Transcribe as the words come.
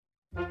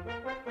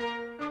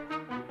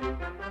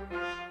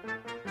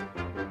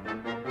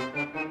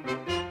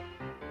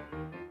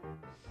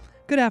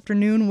Good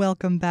afternoon.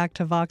 Welcome back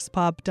to Vox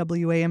Pop,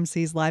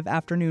 WAMC's live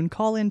afternoon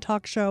call-in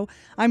talk show.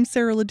 I'm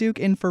Sarah LeDuc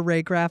in for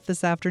Ray Graf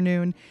this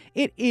afternoon.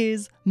 It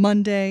is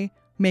Monday,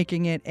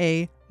 making it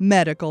a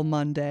medical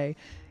Monday.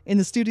 In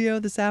the studio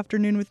this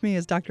afternoon with me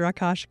is Dr.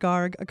 Aakash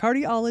Garg, a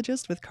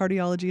cardiologist with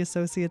Cardiology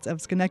Associates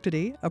of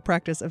Schenectady, a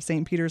practice of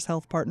St. Peter's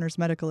Health Partners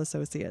Medical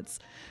Associates.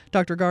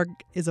 Dr. Garg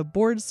is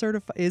board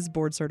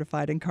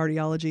certified in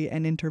cardiology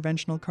and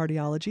interventional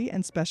cardiology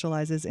and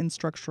specializes in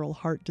structural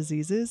heart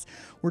diseases.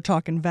 We're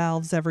talking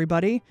valves,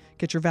 everybody.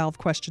 Get your valve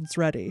questions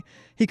ready.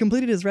 He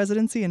completed his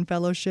residency and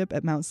fellowship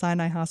at Mount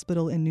Sinai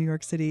Hospital in New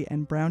York City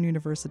and Brown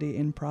University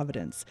in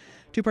Providence.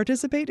 To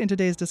participate in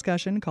today's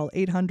discussion, call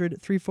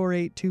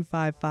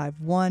 800-348-2551.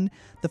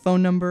 The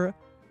phone number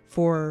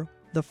for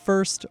the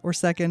first or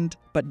second,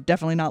 but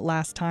definitely not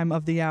last time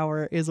of the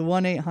hour is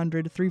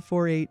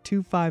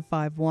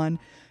 1-800-348-2551.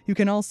 You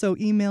can also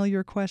email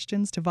your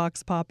questions to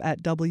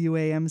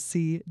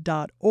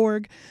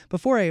voxpop@wamc.org.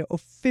 Before I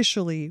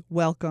officially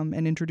welcome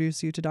and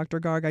introduce you to Dr.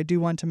 Garg, I do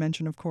want to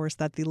mention, of course,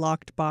 that the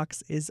locked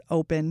box is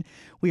open.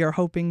 We are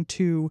hoping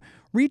to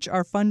reach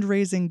our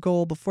fundraising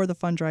goal before the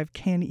fund drive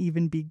can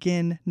even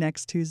begin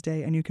next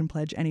Tuesday, and you can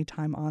pledge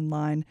anytime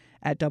online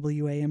at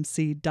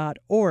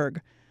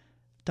wamc.org.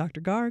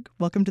 Dr. Garg,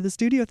 welcome to the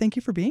studio. Thank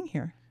you for being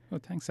here. Oh,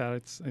 thanks, Sarah.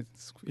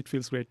 It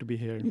feels great to be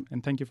here,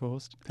 and thank you for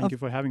Thank you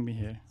for having me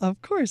here.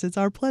 Of course, it's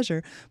our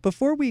pleasure.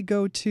 Before we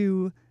go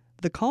to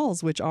the calls,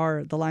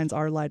 the lines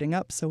are lighting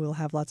up, so we'll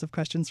have lots of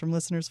questions from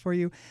listeners for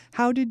you.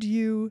 How did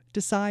you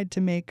decide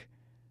to make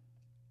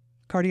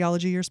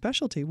cardiology your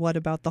specialty? What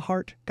about the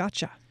heart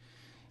gotcha?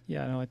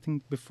 Yeah, no, I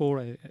think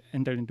before I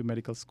entered into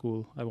medical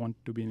school, I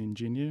wanted to be an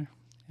engineer,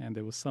 and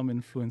there was some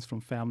influence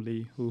from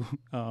family who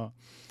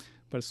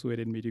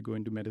persuaded me to go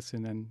into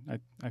medicine, and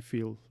I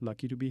feel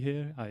lucky to be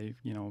here. I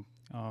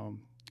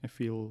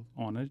feel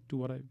honored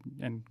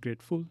and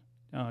grateful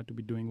to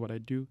be doing what I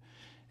do,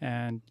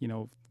 and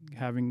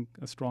having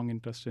a strong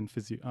interest in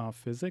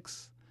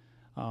physics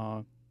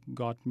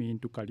got me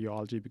into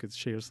cardiology because it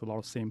shares a lot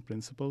of same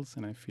principles,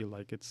 and I feel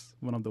like it's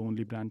one of the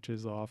only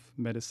branches of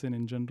medicine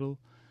in general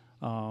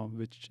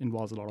which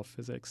involves a lot of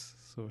physics.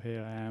 So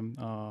here I am,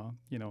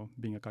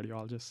 being a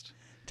cardiologist.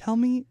 Tell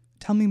me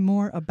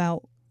more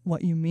about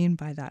what you mean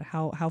by that,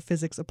 how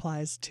physics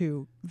applies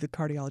to the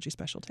cardiology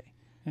specialty.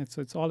 And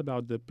so it's all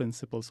about the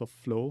principles of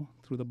flow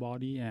through the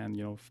body and,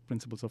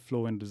 principles of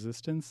flow and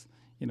resistance.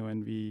 And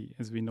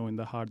as we know in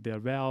the heart, there are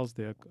valves,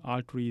 there are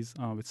arteries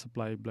which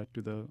supply blood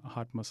to the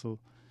heart muscle.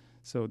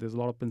 So there's a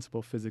lot of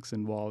principle of physics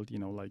involved,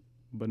 like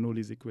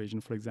Bernoulli's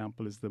equation, for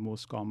example, is the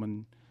most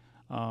common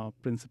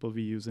principle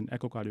we use in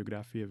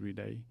echocardiography every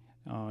day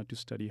to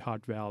study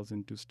heart valves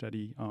and to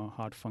study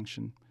heart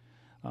function.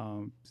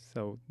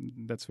 So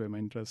that's where my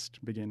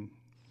interest began.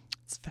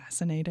 It's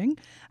fascinating.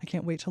 I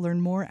can't wait to learn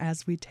more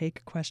as we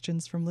take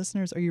questions from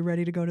listeners. Are you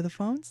ready to go to the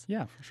phones?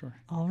 Yeah, for sure.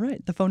 All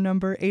right. The phone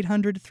number,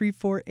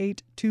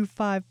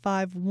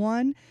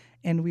 800-348-2551.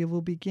 And we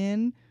will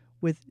begin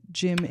with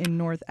Jim in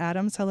North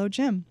Adams. Hello,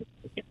 Jim.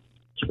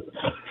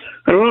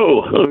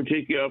 Hello. Let me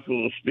take you off the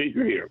little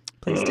speaker here.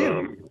 Please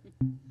do.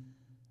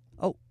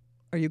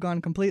 Are you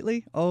gone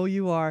completely? Oh,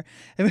 you are.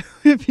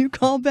 If you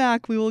call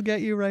back, we will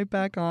get you right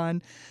back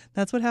on.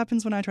 That's what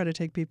happens when I try to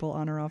take people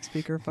on or off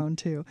speakerphone,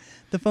 too.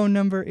 The phone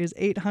number is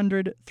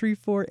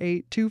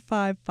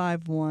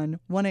 800-348-2551,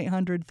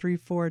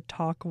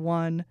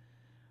 1-800-34-TALK-1,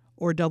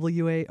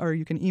 or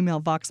you can email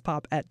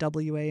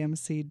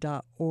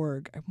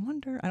voxpop@wamc.org. I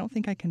don't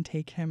think I can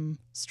take him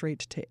straight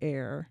to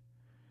air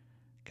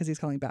because he's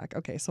calling back.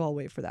 Okay, so I'll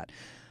wait for that.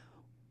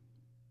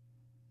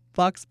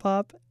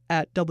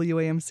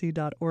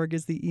 voxpop@wamc.org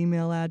is the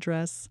email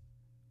address,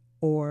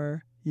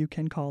 or you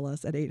can call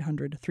us at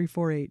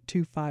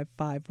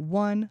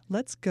 800-348-2551.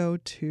 Let's go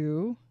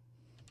to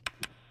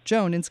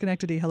Joan in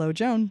Schenectady. Hello,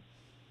 Joan.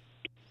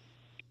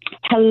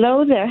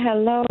 Hello there.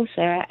 Hello,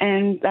 Sarah.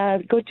 And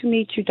good to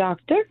meet you,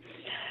 Doctor.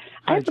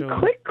 Hi, I have Joan. a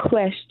quick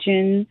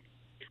question.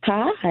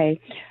 Hi.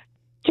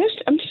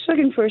 I'm just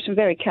looking for some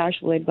very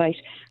casual advice.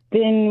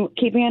 Been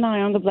keeping an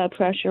eye on the blood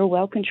pressure,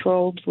 well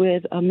controlled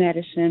with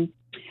medicine.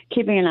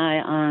 Keeping an eye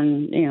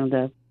on,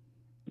 the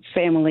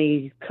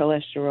family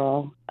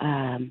cholesterol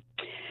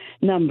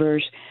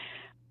numbers,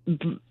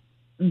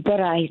 but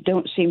I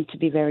don't seem to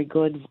be very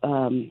good.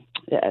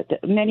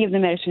 Many of the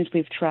medicines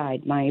we've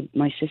tried, my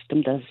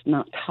system does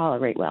not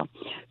tolerate well.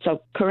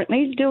 So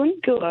currently doing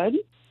good,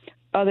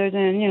 other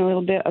than, a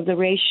little bit of the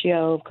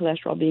ratio of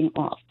cholesterol being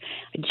off.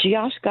 I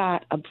just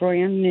got a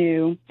brand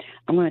new,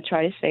 I'm going to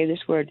try to say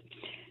this word,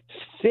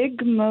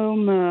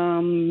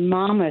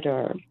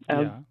 sphygmomanometer,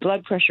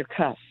 blood pressure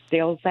cuff,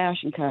 the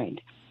old-fashioned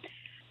kind.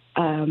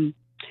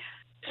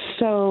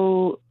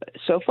 So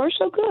far,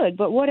 so good.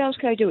 But what else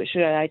can I do?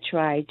 Should I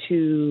try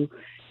to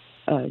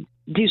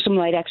do some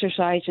light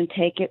exercise and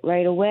take it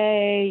right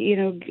away?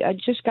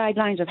 Just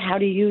guidelines of how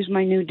to use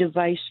my new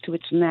device to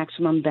its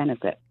maximum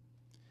benefit.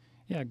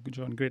 Yeah,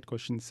 John, great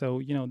question.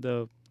 So,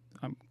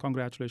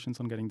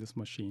 congratulations on getting this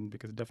machine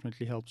because it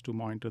definitely helps to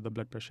monitor the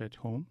blood pressure at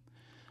home.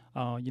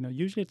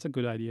 Usually it's a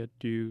good idea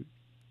to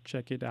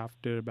check it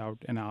after about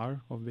an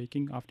hour of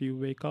waking after you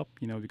wake up,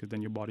 because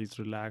then your body's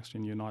relaxed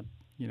and you're not,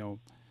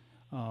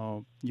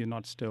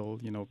 still,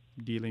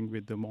 dealing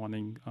with the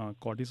morning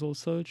cortisol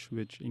surge,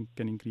 which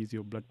can increase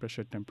your blood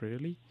pressure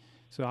temporarily.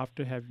 So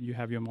after you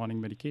have your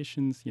morning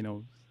medications,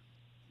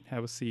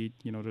 have a seat,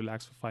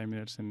 relax for 5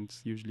 minutes, and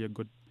it's usually a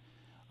good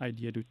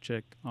idea to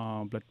check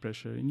blood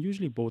pressure in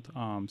usually both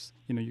arms.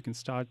 You can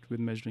start with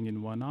measuring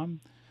in one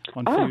arm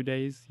on few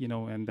days,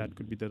 and that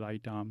could be the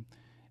right arm.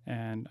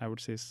 And I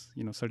would say,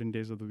 certain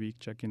days of the week,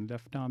 check in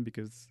left arm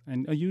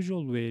and a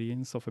usual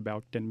variance of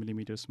about 10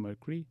 millimeters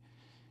mercury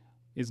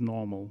is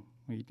normal.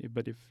 Right?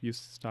 But if you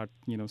start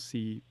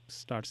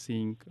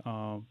seeing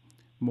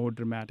more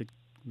dramatic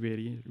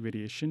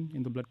variation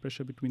in the blood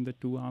pressure between the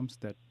two arms,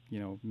 that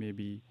may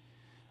be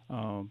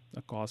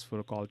a cause for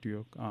a call to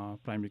your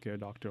primary care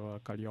doctor or a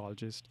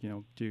cardiologist,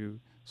 to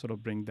sort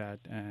of bring that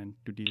and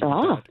to deal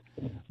with that.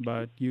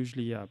 But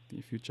usually,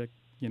 if you check,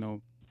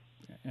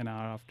 an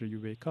hour after you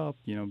wake up,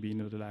 be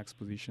in a relaxed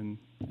position,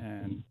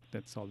 and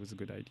that's always a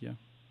good idea.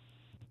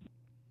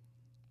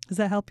 Does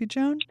that help you,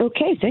 Joan?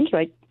 Okay, thank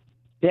you.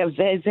 That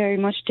very, very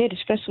much did,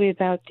 especially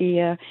about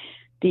the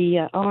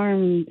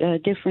arm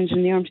difference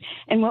in the arms.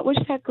 And what was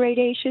that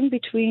gradation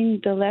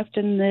between the left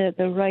and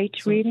the right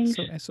readings?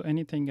 So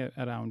anything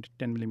around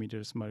 10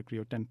 millimeters mercury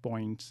or 10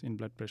 points in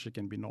blood pressure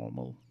can be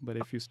normal. But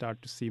if you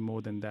start to see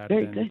more than that,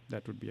 then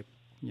that would be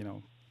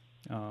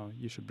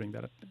you should bring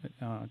that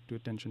to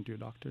attention to your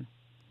doctor.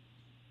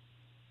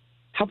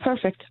 How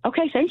perfect.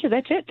 Okay, thank you.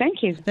 That's it.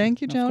 Thank you.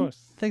 Thank you, Joan. Of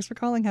course. Thanks for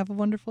calling. Have a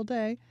wonderful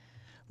day.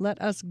 Let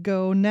us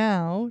go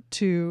now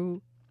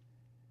to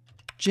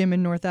Jim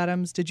in North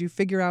Adams. Did you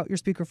figure out your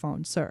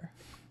speakerphone, sir?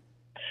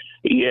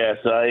 Yes,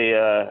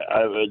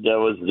 that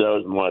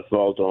was my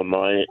fault on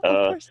my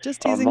of course,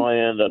 just teasing. On my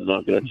end. I'm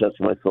not going to touch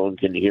my phone.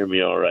 Can you hear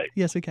me all right?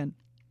 Yes, we can.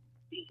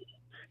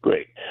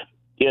 Great.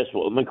 Yes.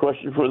 Well, my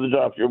question for the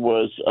doctor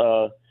was,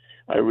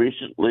 I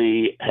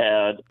recently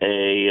had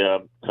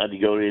to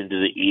go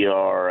into the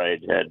ER. I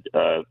had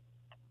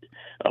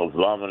a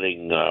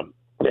vomiting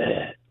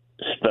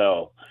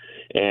spell,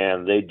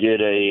 and they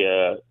did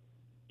a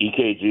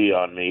EKG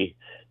on me,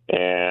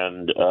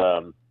 and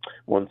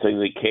one thing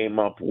that came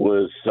up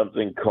was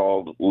something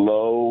called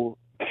long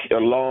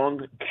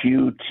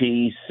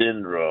QT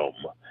syndrome,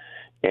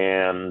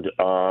 and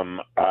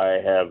I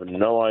have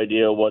no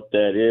idea what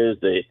that is.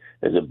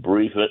 There's a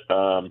brief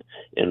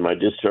in my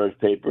discharge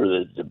paper.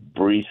 There's a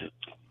brief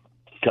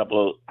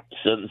couple of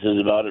sentences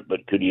about it,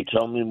 but could you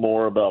tell me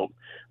more about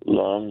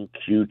long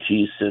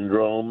QT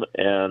syndrome?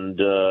 And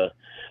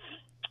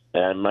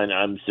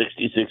I'm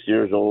 66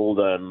 years old.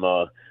 I'm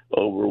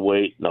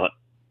overweight, not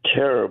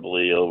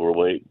terribly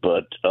overweight,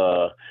 but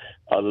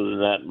other than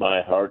that,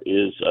 my heart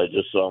is. I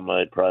just saw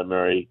my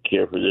primary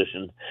care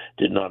physician.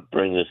 Did not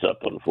bring this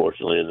up,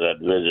 unfortunately, in that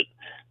visit.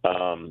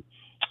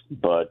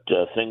 But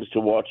things to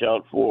watch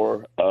out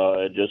for.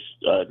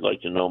 I'd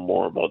like to know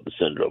more about the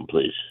syndrome,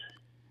 please.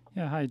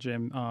 Yeah, hi,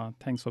 Jim.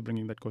 Thanks for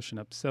bringing that question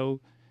up. So,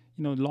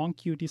 long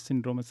QT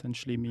syndrome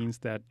essentially means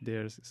that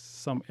there's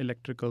some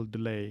electrical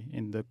delay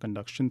in the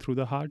conduction through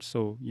the heart.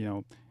 So,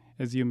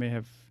 as you may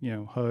have,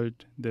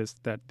 heard this,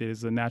 that there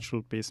is a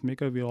natural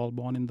pacemaker. We're all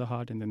born in the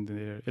heart, and then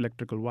there are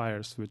electrical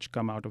wires which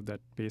come out of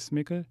that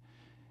pacemaker,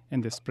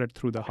 and they spread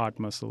through the heart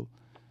muscle.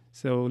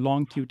 So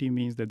long QT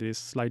means that there is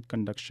slight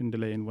conduction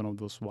delay in one of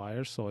those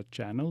wires or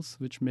channels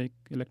which make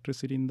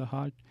electricity in the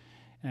heart.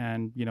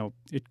 And,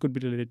 it could be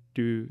related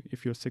to,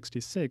 if you're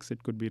 66,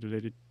 it could be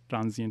related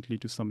transiently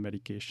to some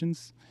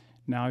medications.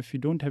 Now, if you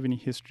don't have any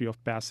history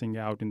of passing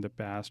out in the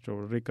past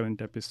or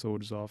recurrent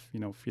episodes of,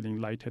 feeling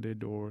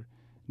lightheaded or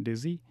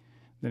dizzy,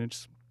 then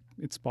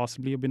it's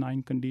possibly a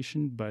benign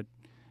condition, but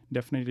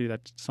definitely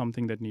that's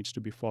something that needs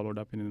to be followed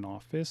up in an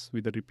office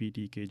with a repeat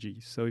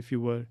EKG. So if you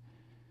were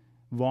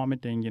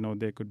vomiting,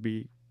 there could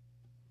be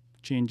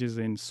changes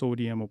in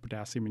sodium or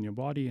potassium in your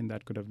body, and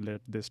that could have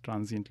led this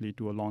transiently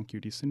to a long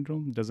QT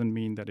syndrome. Doesn't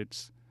mean that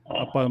it's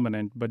a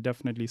permanent, but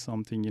definitely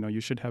something,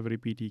 you should have a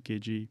repeat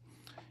EKG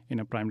in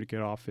a primary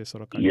care office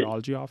or a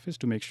cardiology office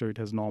to make sure it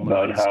has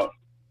normalized.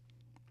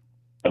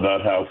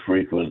 About how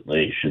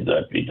frequently should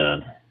that be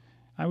done?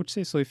 I would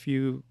say so. If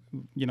you,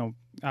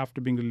 after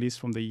being released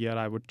from the ER,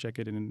 I would check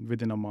it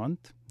within a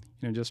month,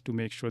 just to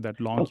make sure that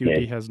long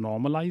QT has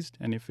normalized.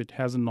 And if it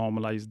hasn't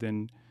normalized,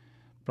 then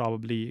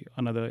probably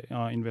another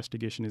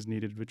investigation is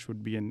needed, which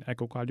would be an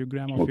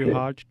echocardiogram of your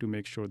heart to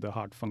make sure the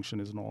heart function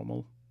is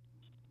normal.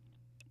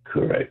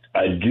 Correct.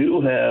 I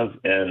do have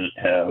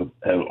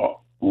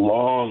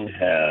long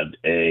had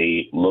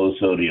a low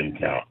sodium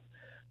count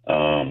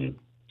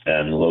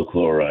and low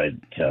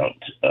chloride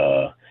count.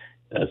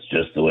 That's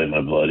just the way my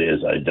blood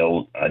is. I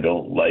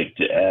don't like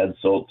to add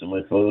salt to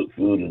my food,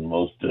 and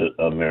most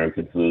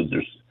American foods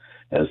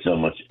has so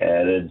much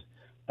added.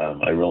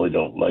 I really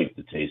don't like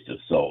the taste of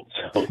salt,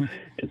 so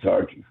it's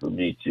hard for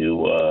me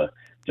to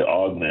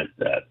augment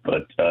that.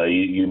 But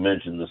you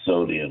mentioned the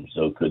sodium,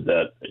 so could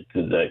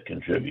that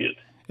contribute?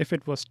 If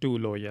it was too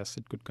low, yes,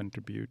 it could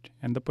contribute,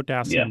 and the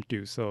potassium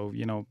too. So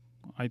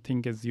I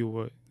think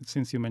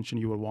since you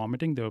mentioned you were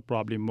vomiting, there were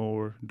probably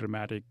more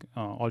dramatic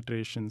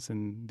alterations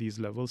in these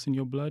levels in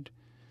your blood,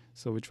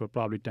 so which were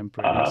probably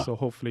temporary. So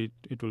hopefully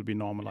it will be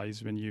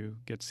normalized when you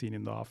get seen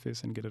in the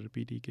office and get a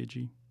repeat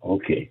EKG.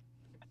 Okay.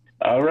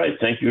 All right.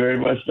 Thank you very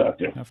much,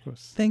 doctor. Of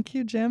course. Thank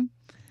you, Jim.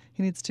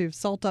 He needs to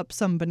salt up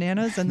some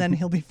bananas and then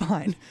he'll be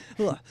fine.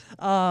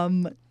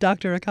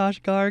 Dr.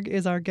 Aakash Garg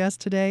is our guest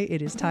today.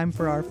 It is time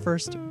for our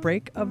first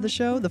break of the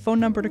show. The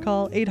phone number to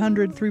call,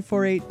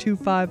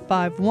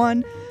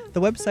 800-348-2551.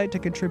 The website to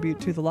contribute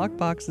to the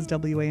Lockbox is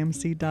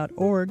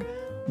wamc.org.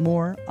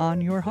 More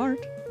on your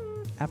heart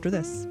after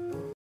this.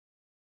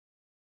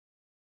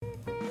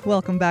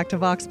 Welcome back to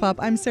Vox Pop.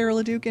 I'm Sarah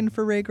LeDuc in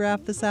for Ray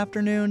Graf this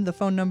afternoon. The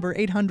phone number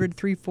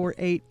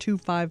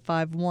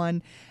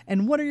 800-348-2551.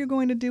 And what are you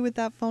going to do with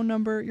that phone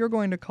number? You're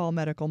going to call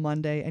Medical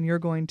Monday and you're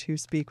going to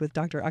speak with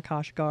Dr.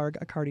 Aakash Garg,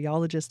 a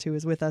cardiologist who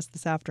is with us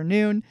this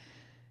afternoon.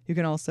 You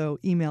can also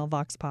email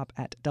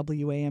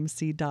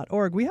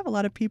voxpop@wamc.org. We have a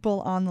lot of people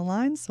on the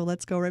line, so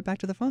let's go right back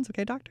to the phones.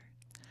 Okay, doctor?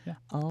 Yeah.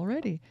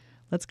 Alrighty.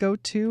 Let's go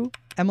to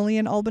Emily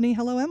in Albany.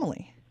 Hello,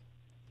 Emily.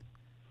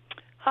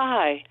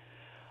 Hi.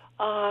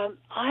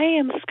 I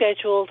am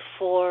scheduled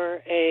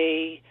for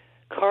a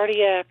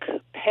cardiac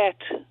PET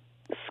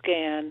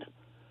scan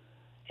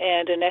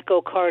and an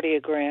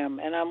echocardiogram,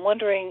 and I'm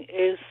wondering,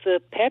 is the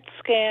PET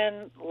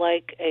scan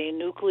like a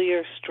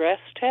nuclear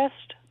stress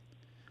test?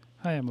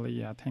 Hi, Emily.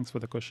 Yeah, thanks for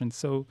the question.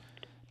 So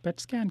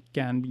PET scan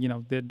can,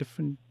 there are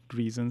different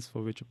reasons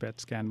for which a PET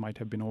scan might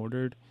have been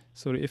ordered.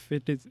 So if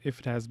it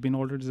has been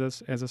ordered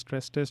as a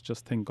stress test,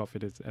 just think of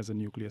it as a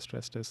nuclear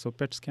stress test. So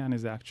PET scan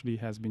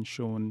has been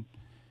shown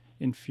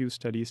in few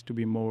studies to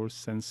be more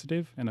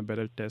sensitive and a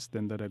better test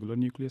than the regular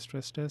nuclear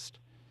stress test.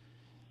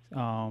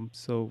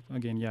 So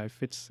again,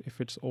 if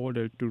it's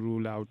ordered to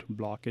rule out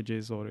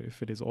blockages, or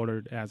if it is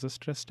ordered as a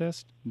stress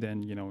test,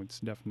 then it's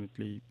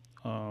definitely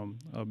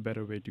a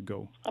better way to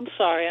go. I'm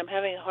sorry, I'm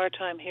having a hard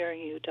time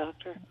hearing you,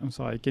 doctor. I'm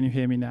sorry, can you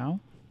hear me now?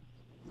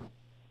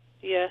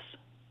 Yes.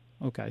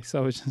 Okay,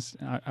 so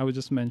I was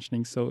just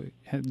mentioning, so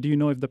do you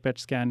know if the PET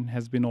scan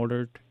has been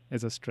ordered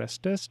as a stress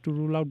test to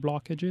rule out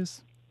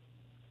blockages?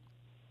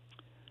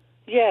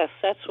 Yes,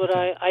 that's what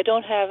Okay. I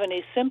don't have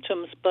any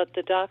symptoms, but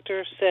the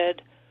doctor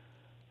said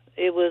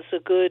it was a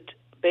good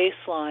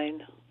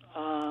baseline.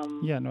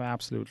 Yeah, no,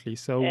 absolutely.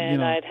 So,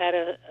 and I'd had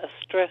a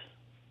stress.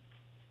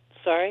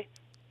 Sorry?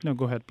 No,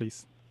 go ahead,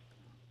 please.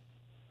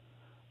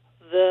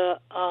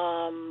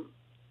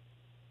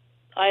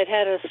 I'd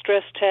had a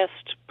stress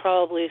test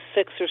probably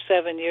 6 or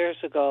 7 years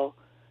ago,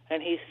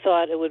 and he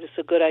thought it was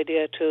a good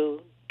idea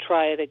to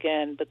try it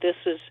again. But this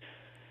was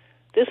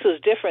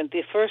different.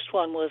 The first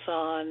one was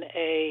on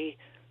a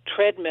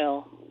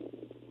treadmill,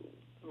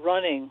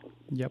 running.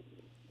 Yep.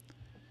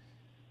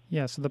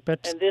 Yeah, so the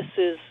PET... And this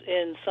is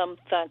in some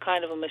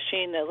kind of a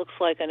machine that looks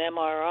like an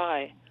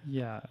MRI.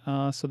 Yeah,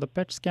 so the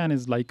PET scan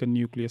is like a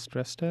nuclear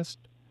stress test,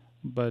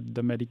 but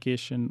the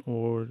medication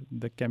or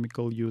the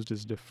chemical used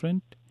is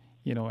different,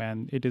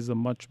 and it is a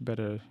much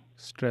better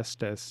stress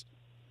test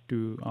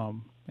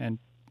and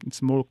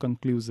it's more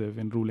conclusive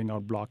in ruling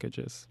out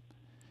blockages.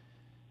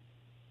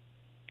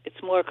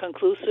 It's more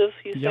conclusive,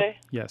 you say?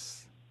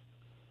 Yes.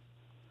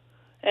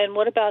 And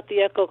what about the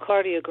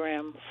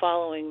echocardiogram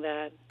following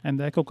that? And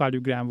the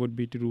echocardiogram would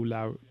be to rule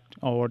out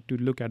or to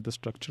look at the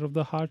structure of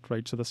the heart,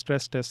 right? So the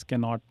stress test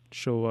cannot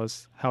show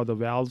us how the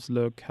valves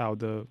look, how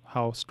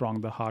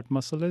strong the heart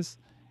muscle is,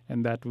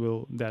 and that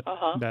will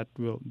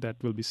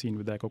be seen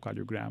with the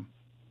echocardiogram.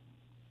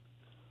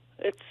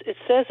 It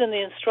says in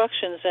the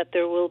instructions that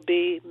there will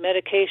be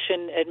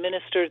medication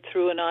administered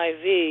through an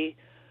IV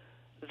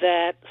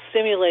that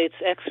simulates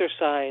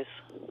exercise.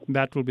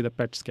 That will be the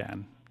PET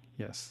scan.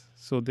 Yes.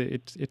 So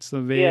it's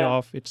a way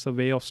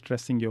of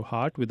stressing your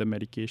heart with the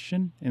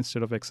medication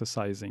instead of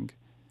exercising,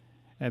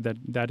 and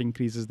that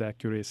increases the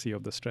accuracy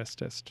of the stress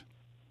test.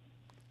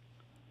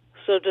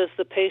 So does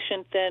the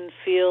patient then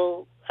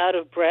feel out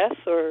of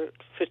breath or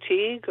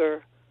fatigue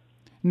or?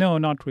 No,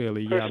 not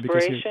really.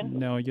 Perspiration?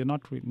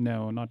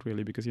 Not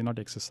really, because you're not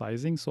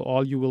exercising. So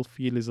all you will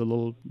feel is a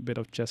little bit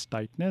of chest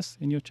tightness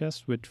in your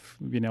chest, which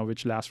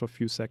lasts for a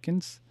few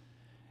seconds,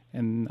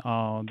 and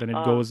then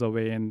it goes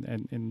away. And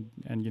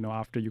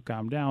after you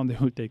calm down, they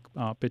will take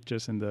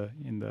pictures with the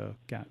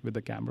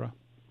camera.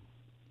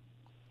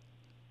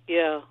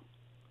 Yeah.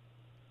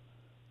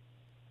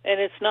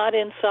 And it's not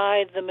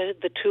inside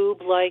the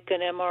tube like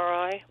an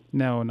MRI?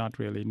 No, not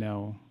really.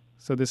 No.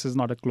 So this is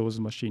not a closed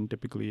machine.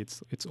 Typically,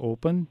 it's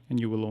open, and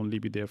you will only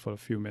be there for a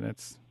few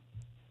minutes.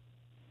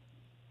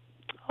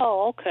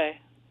 Oh,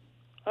 okay.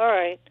 All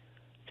right.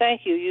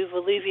 Thank you. You've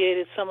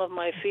alleviated some of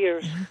my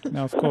fears.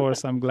 Now, of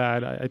course, I'm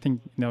glad. I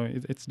think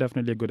it's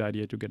definitely a good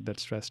idea to get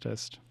that stress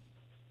test.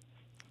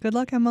 Good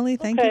luck, Emily.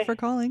 Thank you for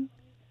calling.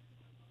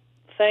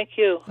 Thank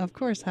you. Of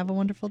course. Have a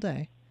wonderful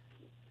day.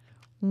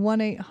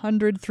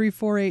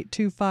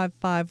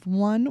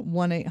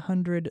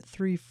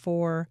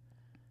 1-800-348-2551.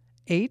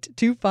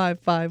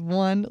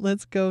 1-800-348-2551.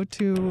 Let's go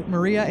to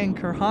Maria in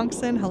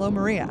Kerhonkson. Hello,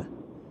 Maria.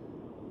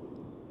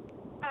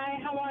 Hi,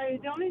 how are Hi.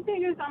 The only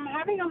thing is I'm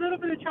having a little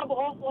bit of trouble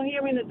also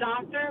hearing the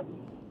doctor,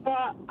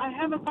 but I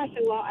have a question.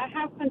 Well, I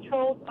have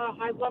controlled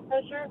high blood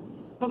pressure,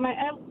 but my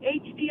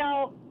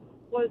HDL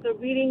was a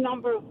reading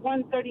number of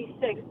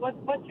 136.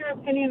 What's your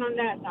opinion on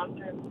that,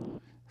 doctor?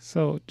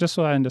 So just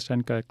so I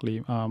understand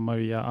correctly,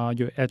 Maria,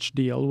 your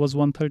HDL was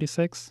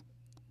 136?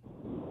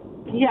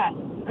 Yes.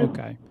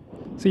 Okay.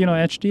 So,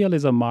 HDL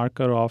is a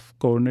marker of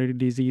coronary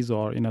disease,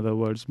 or in other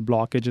words,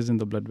 blockages in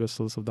the blood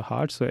vessels of the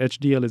heart. So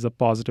HDL is a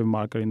positive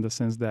marker in the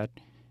sense that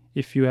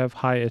if you have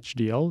high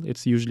HDL,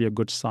 it's usually a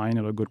good sign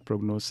or a good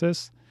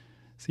prognosis.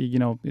 See,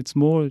 it's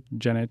more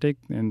genetic,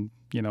 and,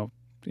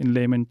 in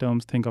layman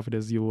terms, think of it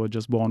as you were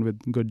just born with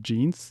good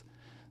genes.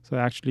 So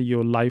actually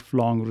your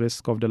lifelong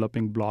risk of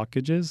developing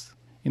blockages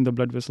in the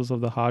blood vessels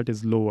of the heart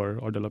is lower,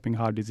 or developing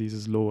heart disease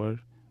is lower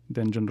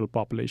than general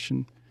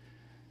population.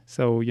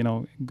 So,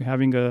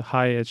 having a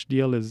high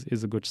HDL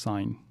is a good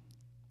sign.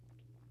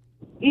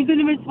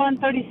 Even if it's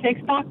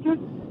 136, doctor?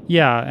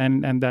 Yeah,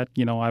 and that,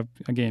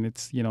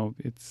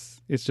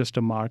 it's just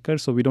a marker.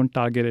 So we don't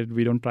target it,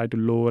 we don't try to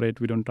lower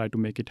it, we don't try to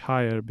make it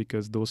higher,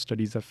 because those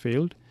studies have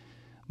failed.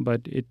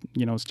 But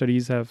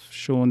studies have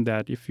shown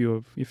that if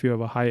you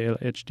have a high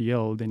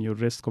HDL, then your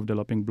risk of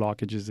developing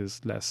blockages is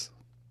less.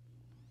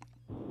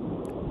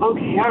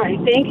 Okay, all right.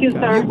 Thank you,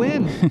 sir. You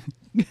win.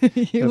 You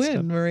That's win,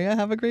 good. Maria.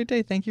 Have a great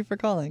day. Thank you for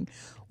calling.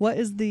 What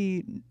is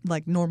the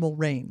normal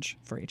range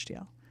for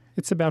HDL?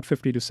 It's about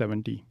 50 to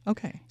 70.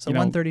 Okay, so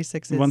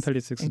 136 is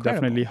 136 incredible.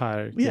 is definitely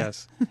higher, Yeah.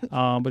 yes.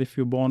 But if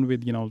you're born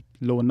with,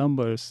 low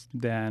numbers,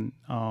 then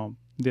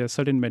there are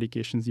certain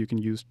medications you can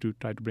use to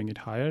try to bring it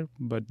higher,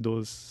 but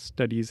those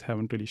studies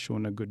haven't really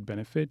shown a good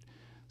benefit.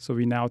 So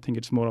we now think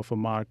it's more of a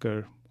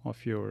marker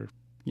of your,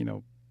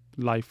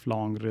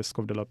 lifelong risk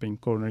of developing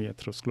coronary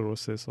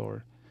atherosclerosis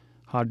or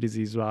heart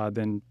disease, rather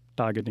than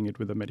targeting it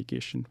with a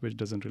medication, which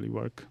doesn't really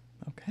work.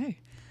 Okay.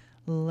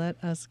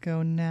 Let us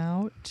go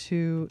now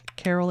to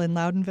Carol in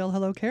Loudonville.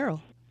 Hello,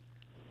 Carol.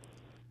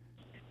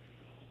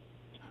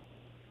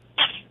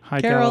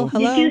 Hi, Carol, Carol.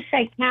 hello. Did you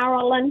say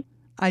Carolyn?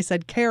 I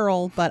said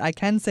Carol, but I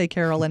can say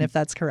Carolyn if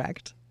that's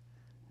correct.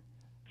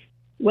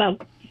 Well,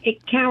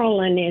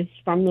 Carolyn is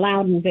from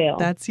Loudonville.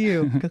 That's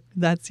you.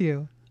 That's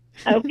you.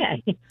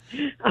 Okay.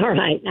 All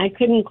right. I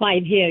couldn't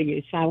quite hear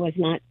you, so I was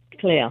not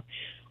clear.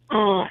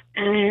 I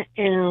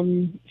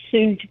am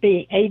soon to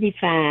be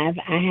 85.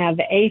 I have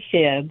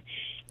AFib,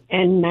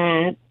 and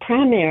my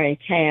primary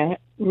care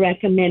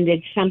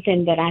recommended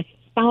something that I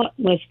thought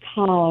was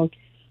called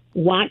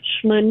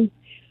Watchman,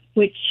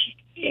 which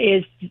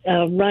is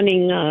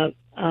running a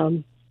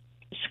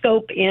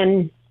scope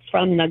in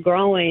from the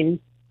groin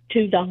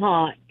to the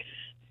heart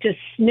to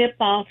snip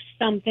off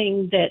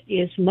something that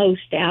is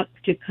most apt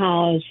to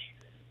cause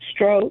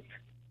stroke.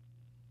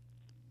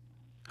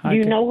 Do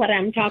you know what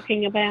I'm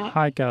talking about?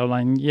 Hi,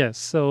 Caroline. Yes.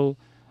 So,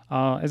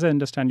 as I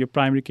understand, your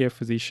primary care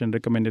physician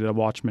recommended a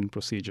Watchman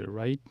procedure,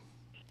 right?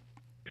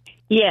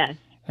 Yes.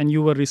 And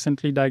you were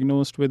recently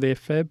diagnosed with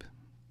AFib?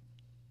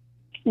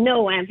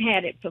 No, I've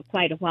had it for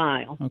quite a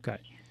while. Okay.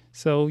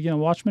 So,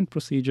 Watchman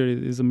procedure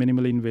is a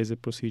minimally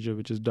invasive procedure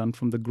which is done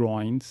from the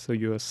groin. So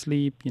you're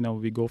asleep,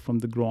 we go from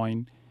the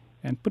groin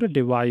and put a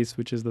device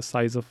which is the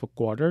size of a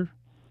quarter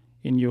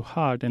in your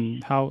heart.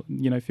 And how,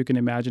 if you can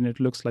imagine, it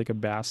looks like a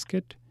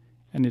basket,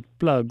 and it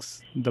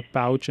plugs the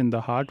pouch in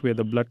the heart where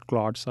the blood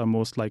clots are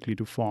most likely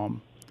to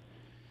form.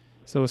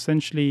 So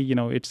essentially,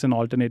 it's an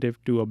alternative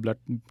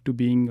to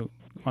being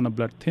on a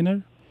blood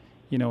thinner,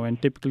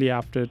 and typically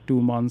after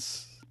 2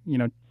 months,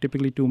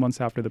 typically 2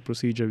 months after the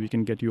procedure, we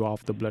can get you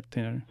off the blood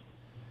thinner.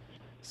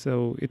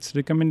 So it's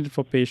recommended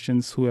for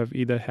patients who have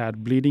either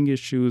had bleeding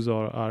issues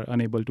or are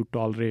unable to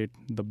tolerate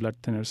the blood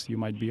thinners you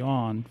might be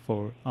on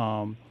for,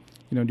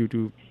 due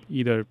to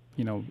either,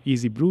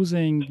 easy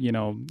bruising,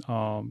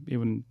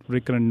 even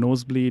recurrent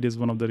nosebleed is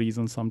one of the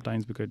reasons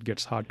sometimes, because it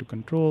gets hard to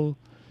control.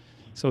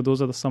 So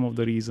those are some of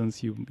the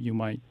reasons you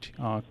might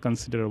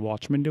consider a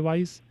Watchman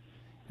device,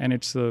 and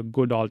it's a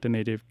good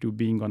alternative to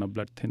being on a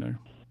blood thinner.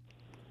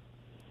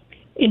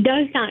 It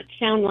does not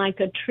sound like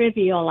a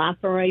trivial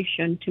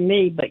operation to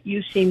me, but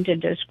you seem to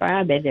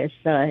describe it as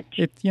such.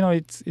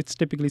 It's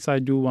typically, so I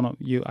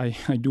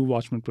do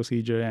Watchman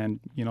procedure, and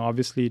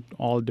obviously it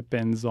all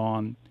depends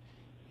on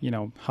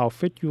how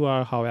fit you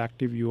are, how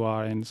active you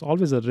are, and it's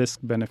always a risk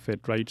benefit,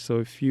 right? So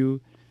if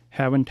you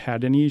haven't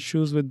had any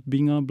issues with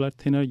being on a blood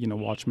thinner,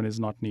 Watchman is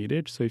not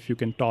needed. So if you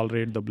can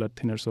tolerate the blood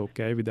thinners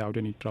okay without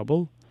any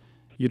trouble,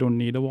 you don't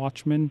need a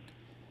Watchman.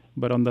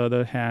 But on the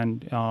other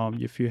hand,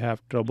 if you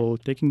have trouble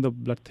taking the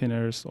blood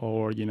thinners,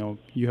 or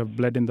you have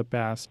bled in the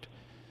past,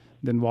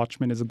 then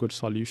Watchman is a good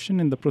solution.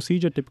 And the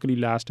procedure typically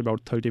lasts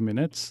about 30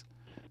 minutes.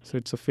 So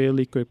it's a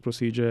fairly quick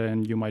procedure,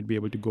 and you might be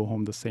able to go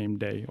home the same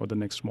day or the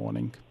next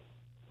morning.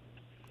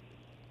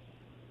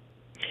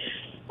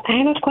 I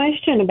have a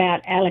question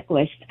about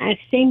Eliquis. I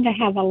seem to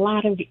have a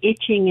lot of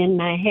itching in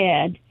my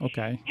head.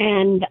 Okay.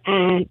 And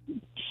I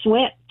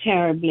sweat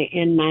terribly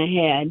in my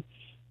head.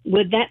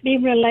 Would that be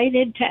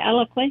related to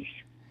Eliquis?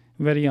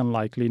 Very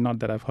unlikely, not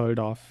that I've heard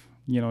of.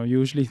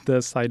 Usually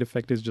the side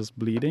effect is just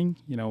bleeding,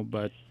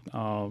 but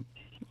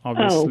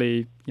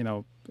obviously,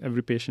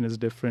 every patient is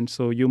different.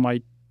 So you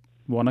might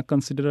want to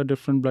consider a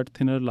different blood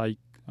thinner like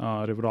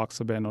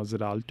rivaroxaban or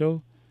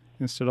Xarelto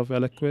instead of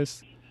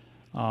Eliquis,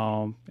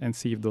 and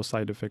see if those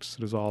side effects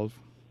resolve.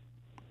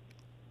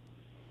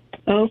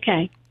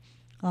 Okay.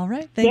 All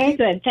right. Thank Very you.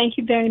 good. Thank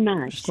you very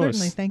much.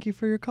 Certainly. Thank you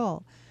for your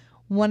call.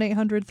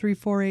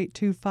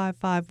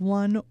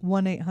 1-800-348-2551,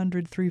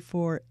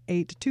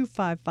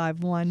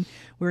 1-800-348-2551.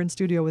 We're in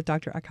studio with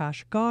Dr.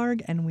 Aakash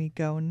Garg, and we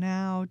go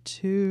now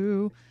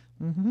to,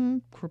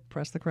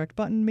 press the correct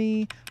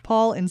button,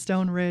 Paul in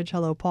Stone Ridge.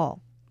 Hello,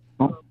 Paul.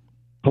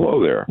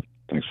 Hello there.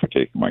 Thanks for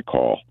taking my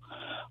call.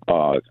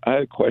 I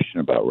had a question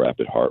about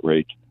rapid heart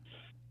rate.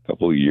 A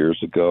couple of years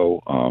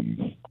ago,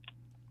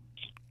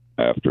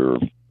 after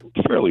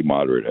fairly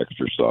moderate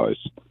exercise,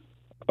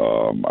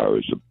 I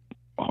was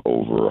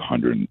over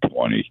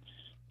 120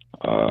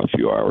 a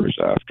few hours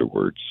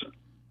afterwards.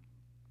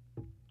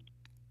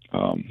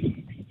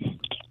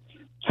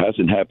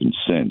 Hasn't happened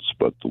since,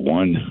 but the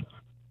one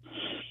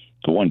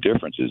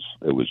difference is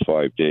it was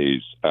 5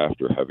 days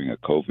after having a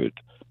COVID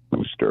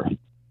booster.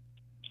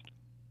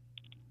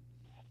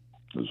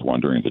 I was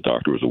wondering if the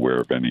doctor was aware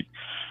of any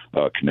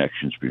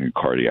connections between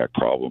cardiac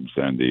problems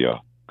and the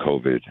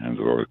COVID and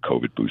the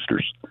COVID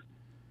boosters.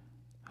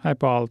 Hi,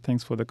 Paul.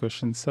 Thanks for the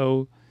question.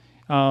 So,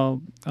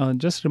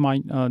 just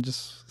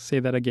say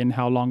that again.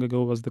 How long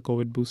ago was the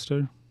COVID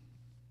booster?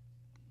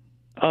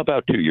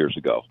 About 2 years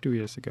ago. 2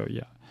 years ago,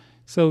 yeah.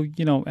 So,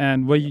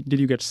 and did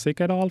you get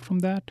sick at all from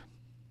that?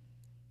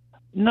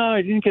 No,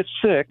 I didn't get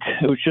sick.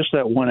 It was just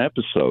that one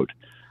episode.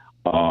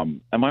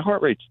 And my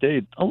heart rate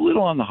stayed a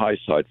little on the high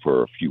side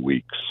for a few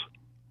weeks.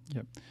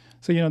 Yeah.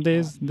 So,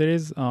 there's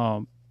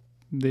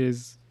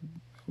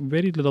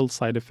very little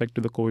side effect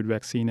to the COVID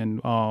vaccine,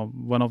 and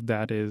one of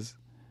that is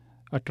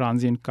a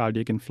transient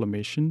cardiac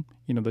inflammation.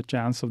 The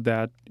chance of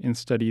that in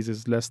studies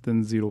is less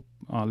than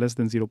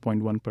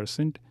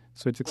 0.1%.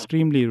 So it's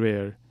extremely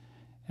rare.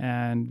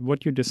 And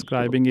what you're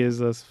describing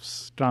is a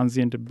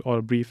transient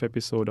or brief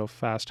episode of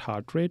fast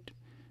heart rate.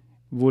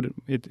 Won't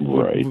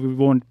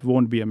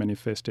be a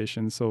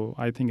manifestation. So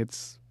I think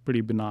it's pretty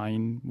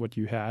benign what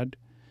you had.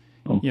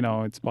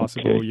 It's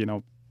possible,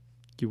 okay.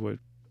 You were,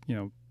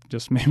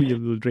 just maybe a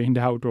little drained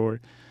out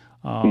or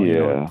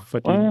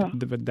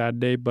fatigued that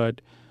day. But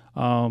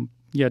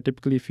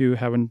typically if you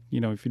haven't,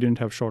 if you didn't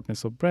have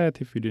shortness of breath,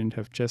 if you didn't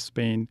have chest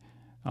pain,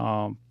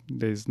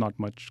 there's not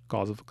much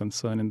cause of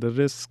concern. And the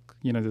risk,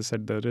 as I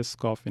said, the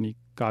risk of any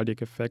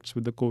cardiac effects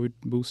with the COVID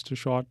booster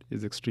shot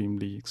is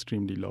extremely,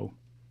 extremely low.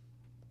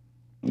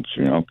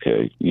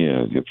 Okay.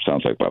 Yeah, it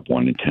sounds like about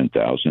 1 in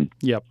 10,000.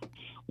 Yep.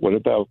 What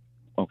about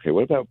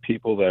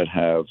people that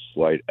have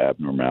slight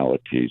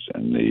abnormalities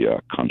in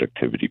the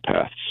conductivity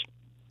paths?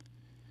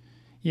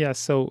 Yeah.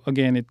 So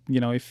again,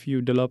 if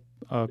you develop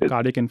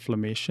cardiac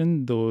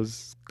inflammation,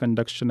 those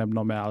conduction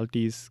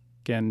abnormalities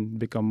can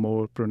become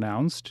more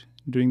pronounced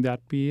during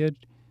that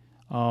period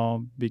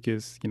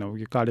because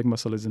your cardiac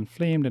muscle is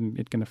inflamed and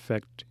it can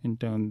affect in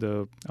turn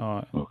the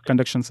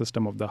conduction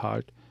system of the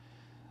heart.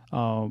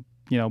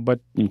 But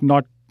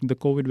not the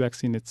COVID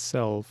vaccine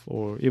itself,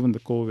 or even the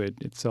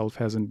COVID itself,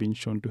 hasn't been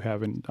shown to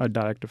have a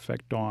direct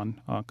effect on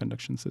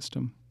conduction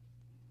system.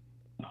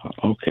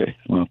 Okay,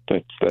 well,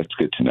 that's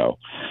good to know.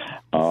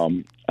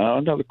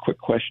 Another quick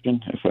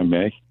question, if I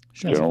may,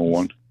 Sure, general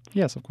one.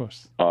 Yes, of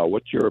course.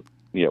 What's your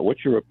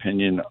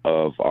opinion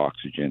of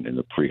oxygen in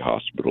the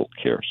pre-hospital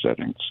care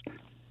settings?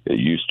 It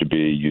used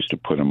to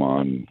put them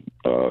on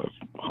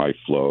high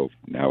flow.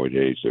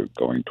 Nowadays, they're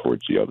going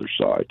towards the other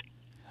side.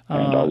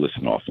 And I'll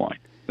listen offline.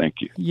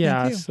 Thank you.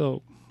 Yeah. Thank you.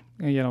 So,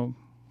 Yeah,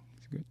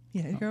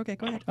 you're okay.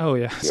 Go ahead. Oh,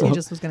 yeah. So he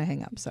just was going to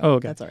hang up. So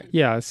okay. That's all right.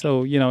 Yeah.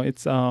 So,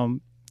 it's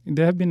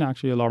there have been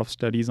actually a lot of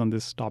studies on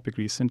this topic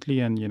recently.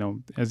 And,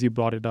 as you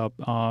brought it up,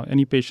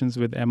 any patients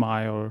with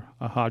MI or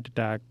a heart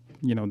attack,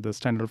 the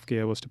standard of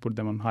care was to put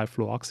them on high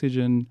flow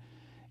oxygen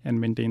and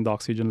maintain the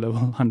oxygen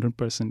level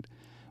 100%.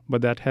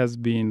 But that has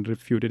been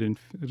refuted in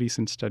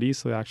recent studies.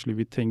 So actually,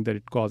 we think that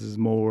it causes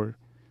more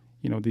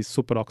these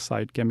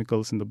superoxide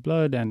chemicals in the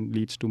blood and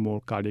leads to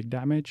more cardiac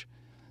damage.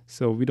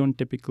 So we don't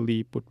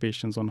typically put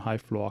patients on high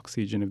flow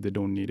oxygen if they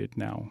don't need it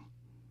now.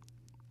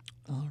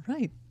 All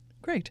right.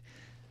 Great.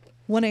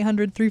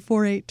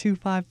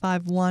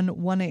 1-800-348-2551,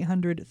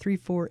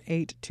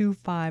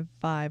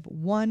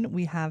 1-800-348-2551.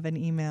 We have an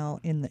email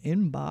in the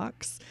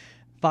inbox,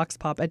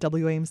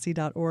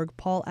 voxpop@wamc.org.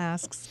 Paul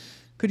asks,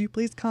 could you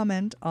please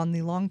comment on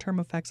the long-term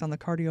effects on the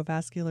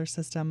cardiovascular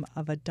system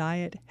of a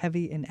diet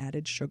heavy in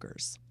added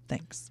sugars?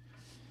 Thanks.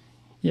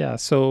 Yeah,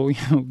 so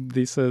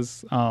this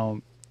is,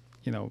 so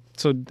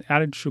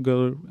added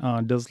sugar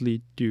does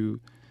lead to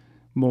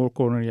more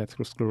coronary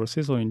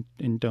atherosclerosis, or in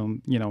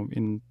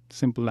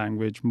simple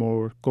language,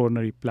 more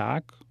coronary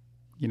plaque,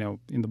 in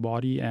the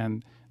body,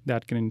 and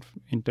that can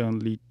in turn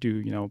lead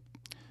to,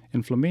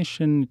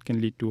 inflammation. It can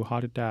lead to a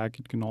heart attack.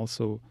 It can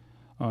also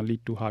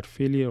lead to heart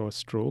failure or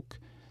stroke.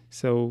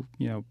 So,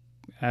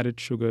 added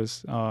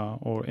sugars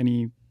or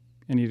any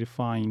any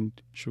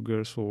refined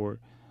sugars or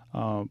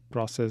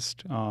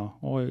processed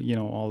oil,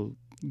 all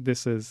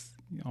this is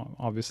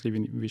obviously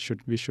we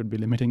should be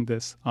limiting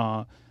this.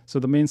 So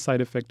the main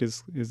side effect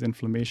is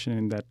inflammation,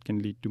 and that can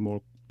lead to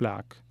more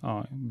plaque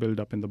build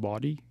up in the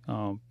body,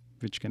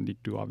 which can lead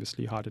to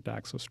obviously heart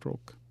attacks or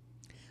stroke.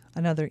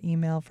 Another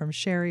email from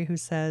Sherry who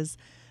says,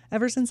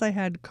 ever since I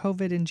had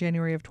COVID in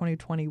January of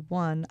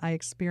 2021, I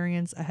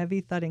experience a heavy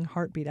thudding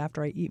heartbeat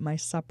after I eat my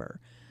supper.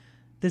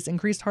 This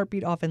increased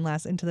heartbeat often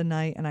lasts into the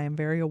night, and I am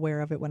very aware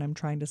of it when I'm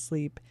trying to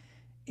sleep.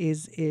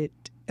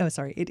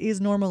 It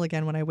is normal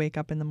again when I wake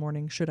up in the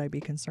morning. Should I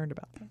be concerned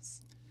about this?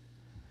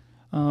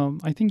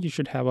 I think you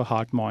should have a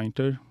heart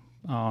monitor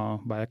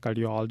by a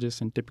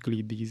cardiologist, and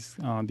typically these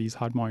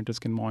heart monitors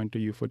can monitor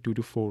you for 2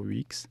 to 4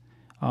 weeks.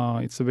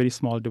 It's a very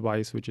small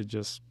device which is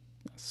just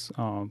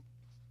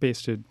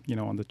pasted,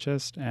 on the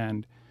chest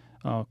and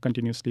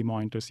continuously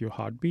monitors your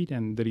heartbeat.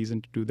 And the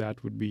reason to do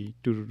that would be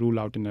to rule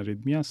out an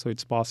arrhythmia. So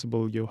it's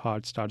possible your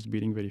heart starts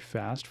beating very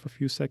fast for a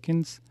few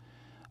seconds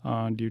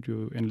due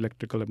to an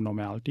electrical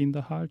abnormality in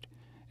the heart.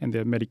 And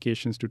there are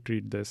medications to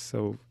treat this.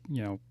 So,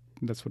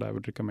 that's what I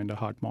would recommend, a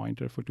heart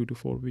monitor for 2 to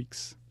 4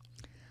 weeks.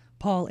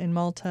 Paul in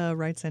Malta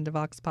writes into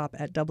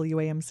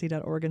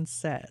voxpop@wamc.org and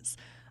says,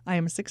 I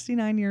am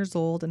 69 years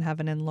old and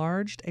have an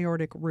enlarged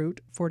aortic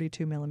root,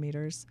 42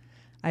 millimeters.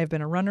 I have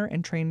been a runner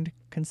and trained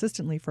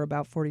consistently for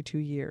about 42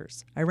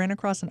 years. I ran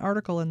across an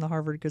article in the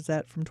Harvard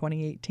Gazette from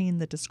 2018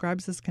 that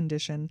describes this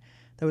condition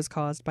that was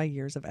caused by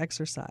years of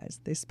exercise.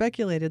 They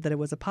speculated that it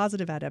was a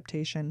positive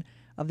adaptation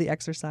of the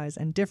exercise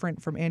and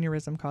different from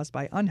aneurysm caused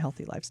by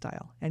unhealthy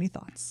lifestyle. Any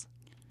thoughts?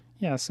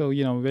 Yeah, so,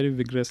 very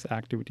vigorous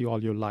activity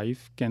all your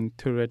life can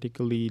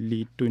theoretically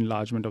lead to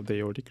enlargement of the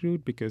aortic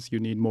root because you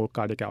need more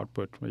cardiac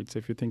output, right? So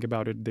if you think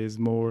about it, there's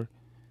more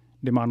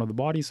demand of the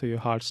body, so your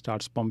heart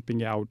starts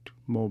pumping out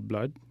more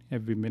blood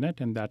every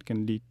minute, and that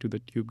can lead to the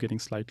tube getting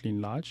slightly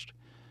enlarged.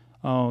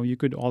 You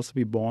could also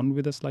be born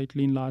with a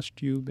slightly enlarged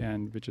tube,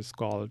 and which is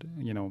called,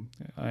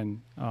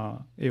 an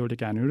aortic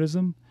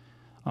aneurysm,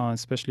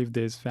 especially if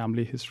there's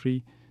family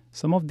history.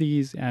 Some of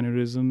these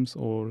aneurysms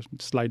or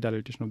slight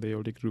dilatation of the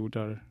aortic root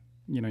are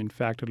in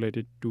fact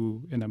related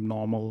to an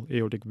abnormal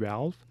aortic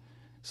valve.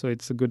 So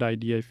it's a good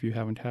idea if you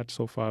haven't had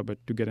so far,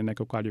 but to get an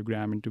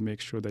echocardiogram and to make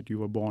sure that you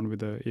were born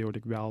with an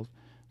aortic valve.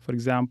 For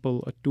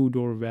example, a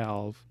two-door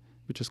valve,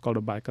 which is called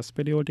a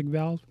bicuspid aortic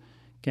valve,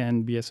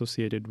 can be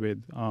associated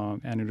with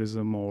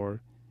aneurysm or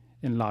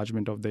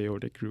enlargement of the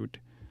aortic root.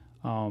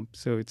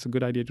 So it's a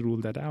good idea to rule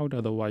that out.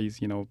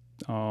 Otherwise,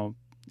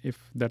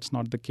 if that's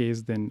not the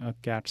case, then a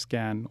CAT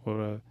scan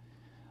or a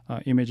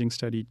imaging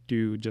study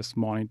to just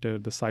monitor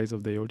the size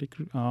of the aortic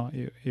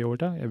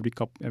aorta every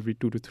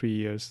 2 to 3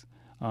 years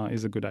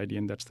is a good idea,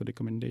 and that's the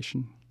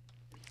recommendation.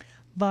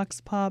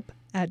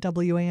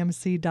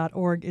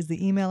 voxpop@wamc.org is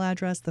the email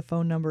address. The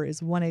phone number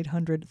is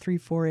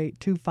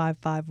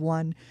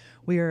 1-800-348-2551.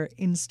 We are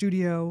in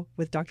studio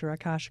with Dr.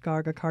 Aakash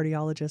Garg, a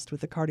cardiologist with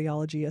the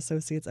Cardiology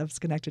Associates of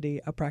Schenectady,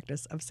 a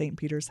practice of St.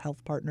 Peter's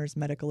Health Partners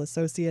Medical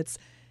Associates.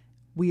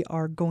 We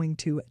are going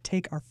to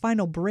take our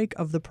final break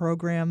of the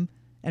program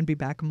and be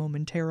back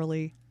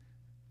momentarily.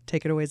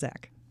 Take it away,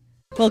 Zach.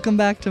 Welcome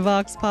back to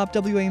Vox Pop,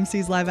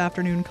 WAMC's live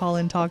afternoon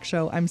call-in talk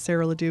show. I'm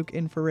Sarah LeDuc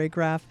in for Ray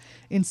Graf,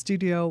 in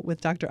studio with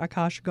Dr.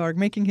 Aakash Garg,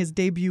 making his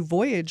debut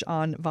voyage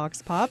on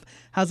Vox Pop.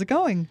 How's it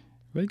going?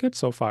 Very good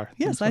so far.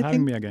 Yes, Thanks for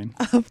having me again.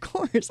 Of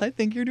course. I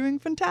think you're doing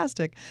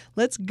fantastic.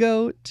 Let's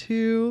go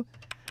to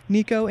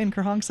Nico in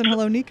Kerhonkson.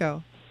 Hello,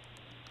 Nico.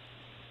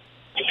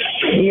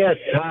 Yes,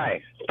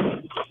 hi.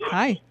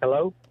 Hi.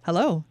 Hello?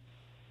 Hello.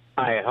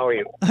 Hi, how are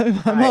you?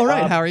 I'm all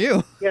right. How are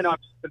you?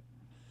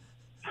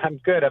 I'm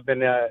good. I've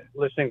been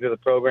listening to the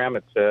program.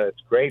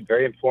 It's great,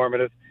 very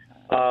informative.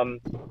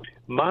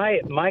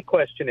 My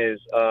question is,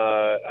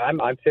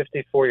 I'm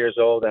 54 years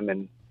old. I'm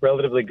in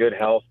relatively good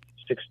health,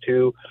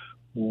 6'2",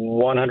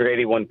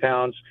 181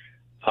 pounds.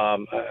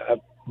 I've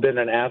been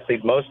an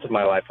athlete most of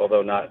my life,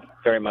 although not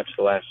very much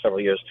the last several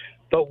years.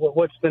 But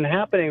what's been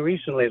happening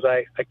recently is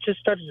I just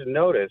started to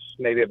notice,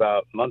 maybe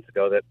about a month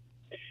ago, that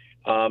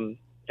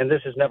and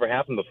this has never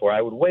happened before.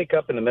 I would wake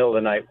up in the middle of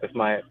the night with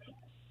my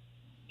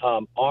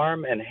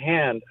arm and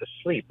hand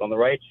asleep on the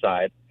right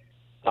side.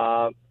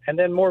 And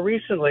then more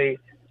recently,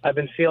 I've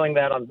been feeling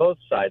that on both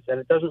sides. And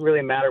it doesn't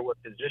really matter what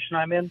position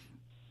I'm in.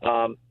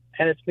 And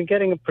it's been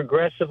getting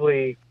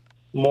progressively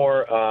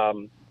more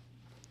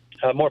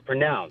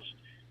pronounced.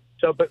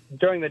 But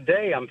during the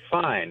day, I'm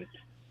fine.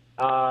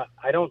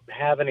 I don't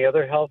have any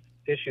other health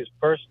issues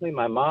personally.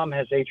 My mom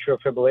has atrial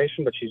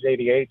fibrillation, but she's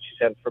 88. She's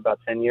had it for about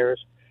 10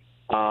 years.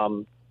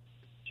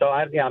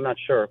 I'm not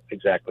sure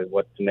exactly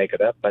what to make of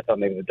that, but I thought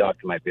maybe the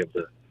doctor might be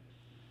able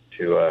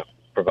to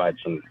provide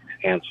some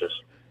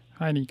answers.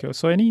 Hi, Nico.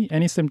 So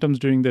any symptoms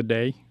during the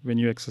day when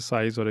you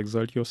exercise or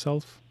exert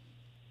yourself?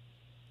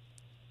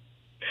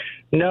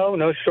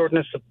 No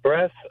shortness of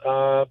breath.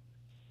 I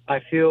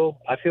feel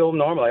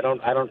normal. I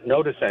don't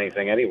notice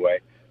anything anyway.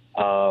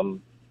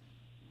 I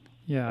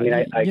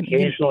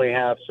occasionally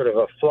have sort of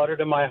a flutter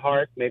to my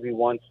heart, maybe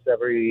once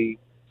every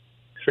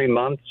 3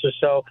 months or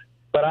so.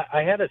 But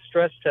I had a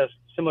stress test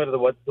similar to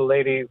what the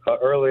lady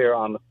earlier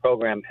on the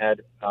program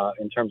had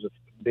in terms of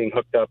being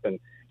hooked up and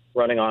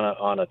running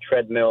on a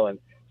treadmill, and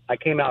I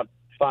came out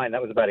fine.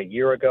 That was about a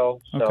year ago.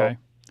 So, okay.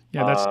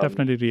 Yeah, that's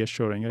definitely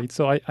reassuring. Right?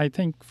 So I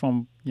think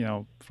from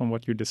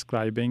what you're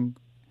describing,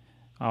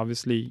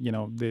 obviously,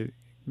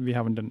 we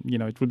haven't done,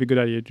 it would be a good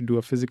idea to do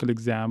a physical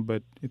exam,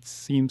 but it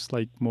seems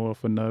like more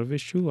of a nerve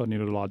issue or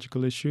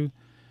neurological issue.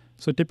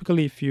 So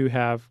typically, if you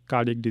have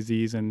cardiac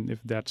disease and if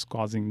that's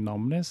causing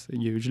numbness,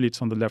 usually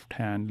it's on the left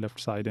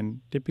side,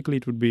 and typically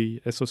it would be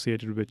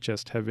associated with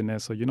chest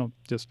heaviness or,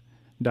 just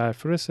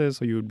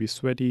diaphoresis, or you would be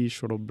sweaty,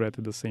 short of breath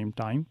at the same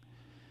time.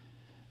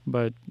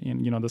 But,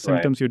 the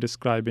symptoms you're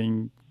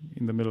describing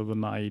in the middle of the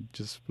night,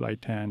 just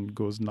right hand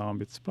goes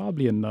numb, it's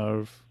probably a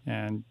nerve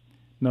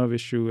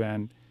issue,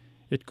 and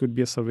it could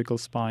be a cervical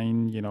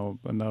spine,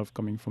 a nerve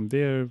coming from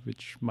there,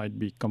 which might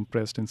be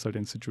compressed in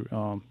certain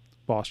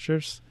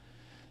postures.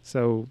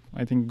 So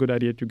I think good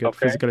idea to get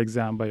physical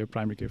exam by your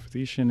primary care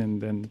physician,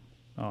 and then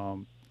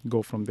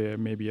go from there,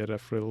 maybe a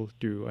referral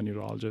to a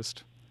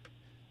neurologist.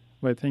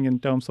 But I think in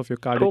terms of your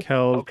cardiac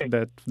health,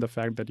 that the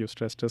fact that your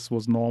stress test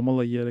was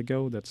normal a year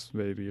ago, that's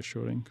very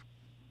reassuring.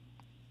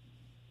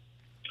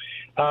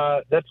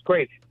 That's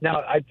great.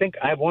 Now, I think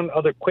I have one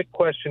other quick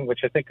question,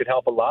 which I think could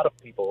help a lot of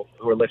people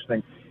who are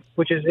listening,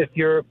 which is if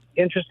you're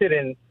interested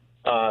in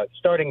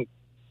starting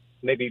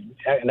maybe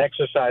an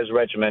exercise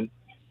regimen,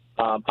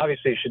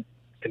 obviously you should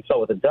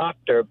consult with a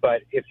doctor,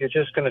 but if you're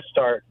just going to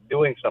start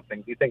doing something,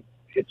 do you think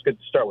it's good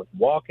to start with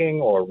walking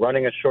or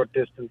running a short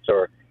distance,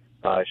 or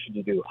should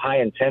you do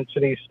high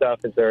intensity stuff?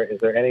 Is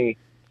there any?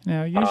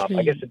 Yeah, usually,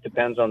 I guess it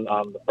depends on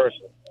the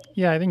person.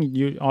 Yeah, I think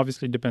you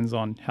obviously depends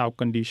on how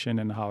conditioned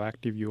and how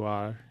active you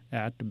are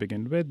at to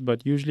begin with,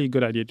 but usually a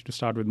good idea to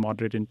start with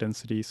moderate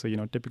intensity. So,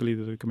 typically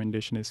the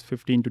recommendation is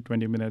 15 to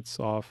 20 minutes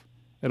of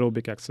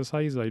aerobic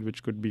exercise, right,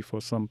 which could be for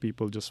some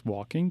people just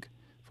walking.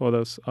 For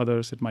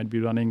others, it might be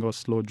running or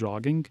slow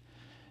jogging,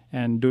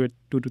 and do it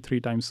 2 to 3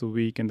 times a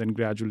week, and then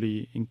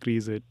gradually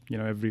increase it,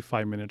 every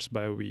 5 minutes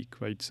by a week,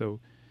 right?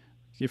 So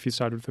if you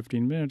start with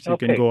 15 minutes, you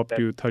can go up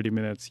to 30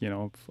 minutes,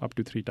 up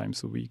to 3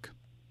 times a week.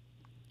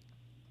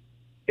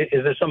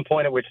 Is there some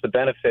point at which the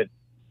benefit,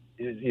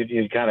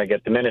 you kind of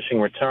get diminishing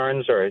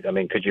returns, or,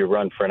 could you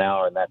run for an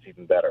hour and that's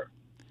even better?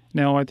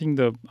 No, I think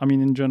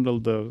in general,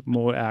 the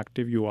more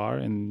active you are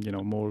and,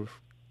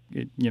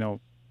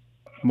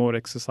 more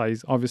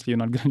exercise, obviously you're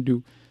not going to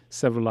do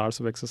several hours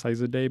of exercise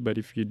a day, but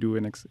if you do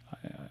an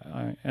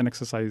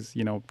exercise,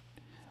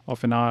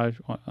 of an hour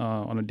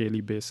on a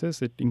daily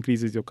basis, it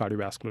increases your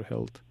cardiovascular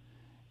health.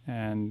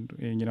 And,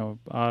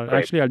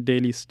 our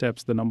daily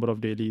steps, the number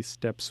of daily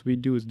steps we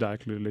do is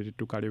directly related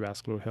to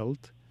cardiovascular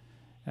health,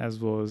 as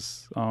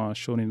was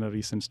shown in a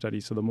recent study.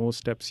 So the more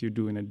steps you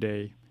do in a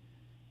day,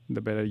 the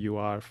better you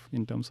are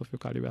in terms of your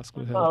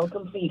cardiovascular health. All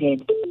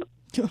completed.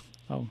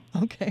 Oh,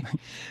 okay.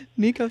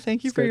 Nico,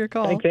 thank you for your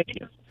call. Thank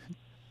you.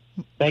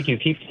 Thank you.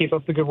 Keep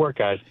up the good work,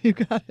 guys. You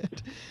got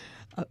it.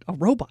 A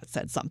robot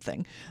said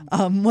something.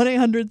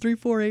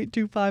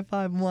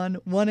 1-800-348-2551.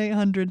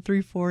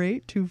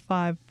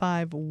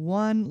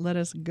 1-800-348-2551. Let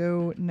us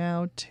go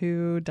now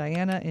to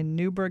Diana in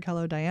Newburgh.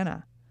 Hello,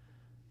 Diana.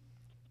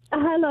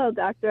 Hello,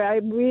 doctor. I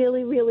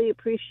really, really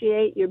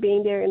appreciate your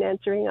being there and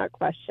answering our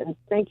questions.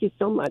 Thank you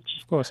so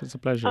much. Of course, it's a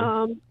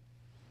pleasure.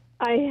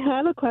 I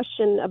have a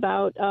question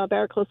about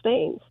varicose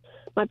veins.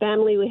 My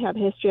family, we have a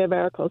history of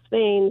varicose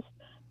veins,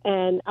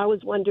 and I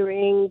was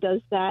wondering,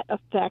 does that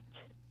affect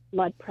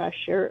blood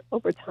pressure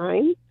over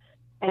time?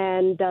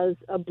 And does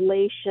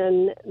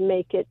ablation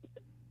make it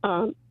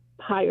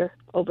higher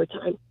over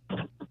time?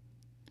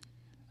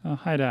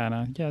 Hi,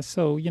 Diana. Yeah,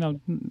 so,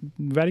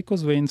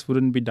 varicose veins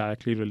wouldn't be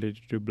directly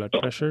related to blood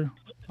pressure.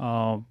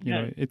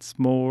 It's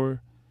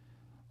more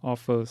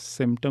of a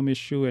symptom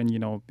issue. And,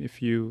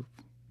 if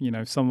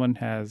if someone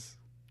has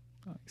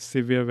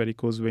severe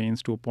varicose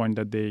veins to a point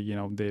that they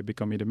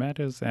become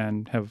edematous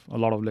and have a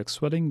lot of leg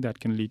swelling, that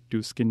can lead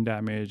to skin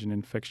damage and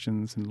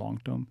infections in long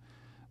term.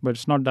 But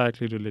it's not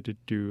directly related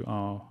to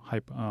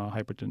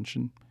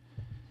hypertension.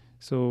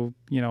 So,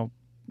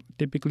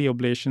 typically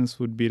ablations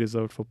would be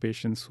reserved for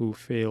patients who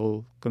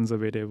fail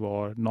conservative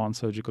or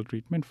non-surgical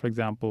treatment. For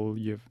example,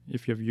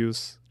 if you've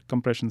used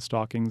compression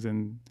stockings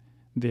and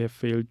they have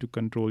failed to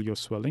control your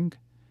swelling,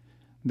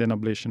 then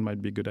ablation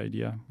might be a good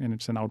idea. And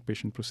it's an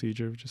outpatient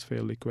procedure, which is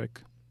fairly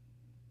quick.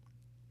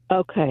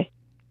 Okay,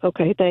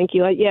 thank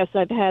you. Yes,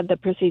 I've had the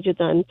procedure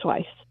done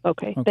twice.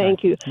 Okay.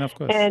 Thank you. Of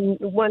course. And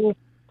one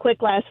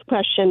quick last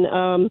question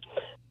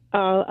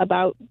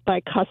about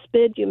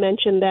bicuspid. You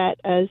mentioned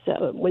that as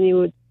when you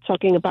were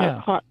talking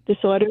about heart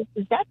disorders.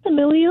 Is that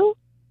familial?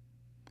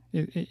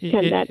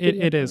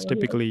 It is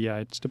typically,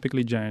 it's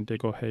typically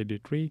genetic or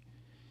hereditary.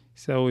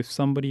 So if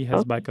somebody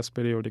has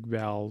bicuspid aortic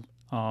valve,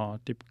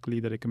 typically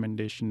the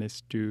recommendation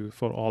is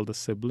for all the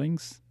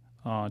siblings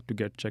to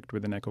get checked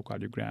with an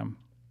echocardiogram.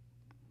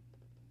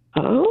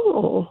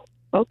 Oh,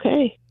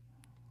 okay.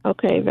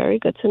 Very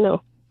good to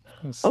know.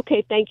 Yes.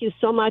 Okay, thank you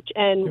so much.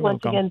 And You're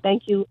once welcome. again,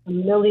 thank you a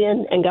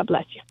million, and God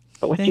bless you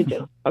for what you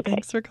do. Okay.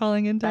 Thanks for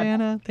calling in,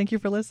 Diana. Thank you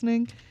for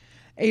listening.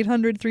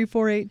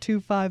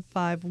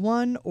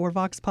 800-348-2551 or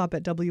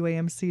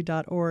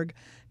voxpop@wamc.org.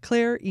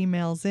 Claire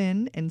emails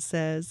in and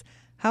says,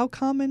 how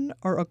common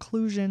are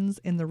occlusions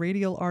in the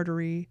radial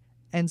artery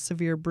and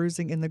severe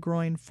bruising in the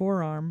groin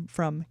forearm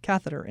from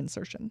catheter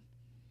insertion?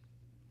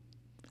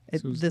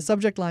 The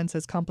subject line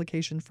says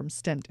complication from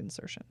stent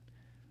insertion.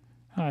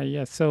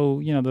 Yeah,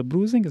 so, the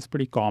bruising is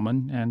pretty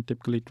common, and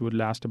typically it would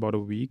last about a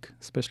week,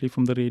 especially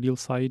from the radial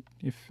side.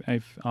 If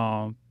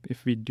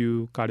we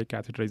do cardiac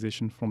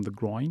catheterization from the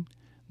groin,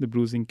 the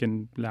bruising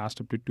can last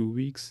up to 2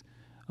 weeks.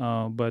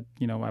 But,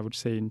 I would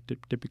say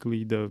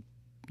typically the,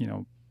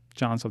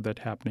 chance of that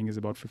happening is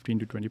about 15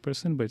 to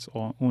 20%, but it's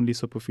only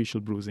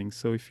superficial bruising.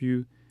 So if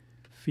you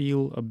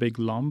feel a big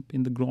lump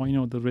in the groin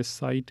or the wrist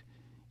side,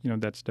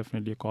 that's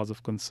definitely a cause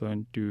of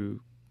concern to,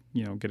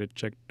 get it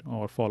checked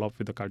or follow up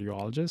with a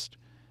cardiologist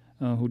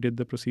who did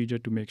the procedure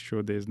to make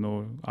sure there's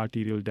no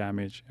arterial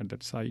damage at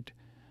that site.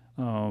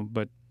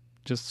 But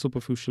just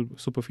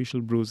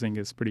superficial bruising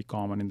is pretty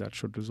common, and that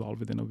should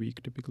resolve within a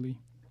week typically.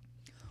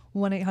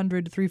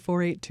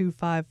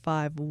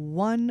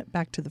 1-800-348-2551.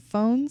 Back to the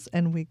phones,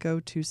 and we go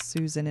to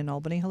Susan in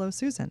Albany. Hello,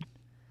 Susan.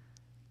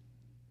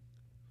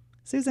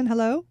 Susan,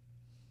 hello?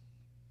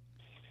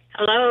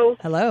 Hello.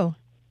 Hello.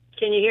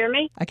 Can you hear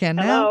me? I can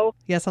now. Hello.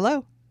 Yes,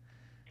 hello.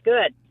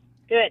 Good.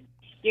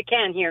 You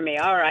can hear me.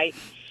 All right.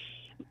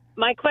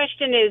 My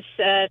question is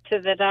to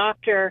the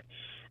doctor.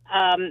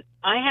 I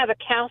have a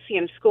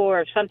calcium score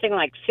of something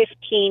like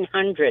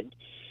 1,500.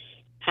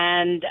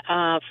 And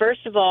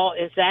first of all,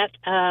 is that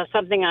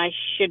something I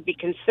should be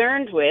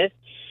concerned with?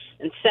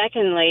 And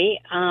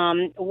secondly,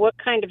 what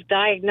kind of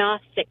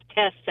diagnostic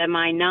tests am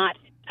I not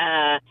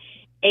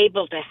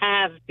able to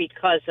have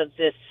because of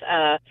this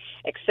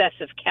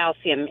excessive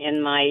calcium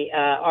in my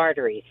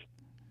arteries?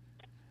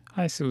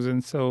 Hi,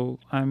 Susan. So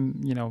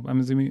I'm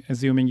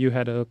assuming you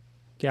had a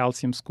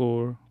calcium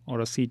score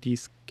or a CT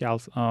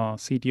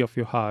of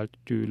your heart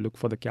to look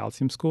for the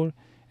calcium score,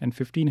 and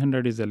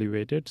 1,500 is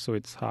elevated, so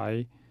it's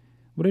high.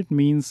 What it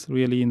means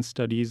really in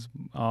studies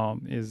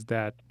is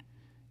that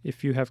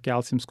if you have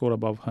calcium score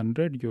above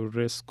 100, your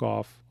risk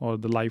of, or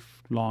the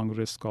lifelong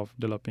risk of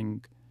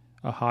developing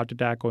a heart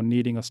attack or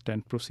needing a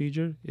stent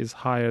procedure is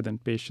higher than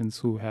patients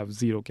who have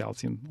zero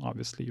calcium,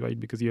 obviously, right?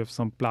 Because you have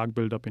some plaque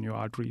buildup in your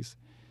arteries.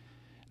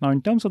 Now,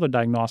 in terms of the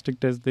diagnostic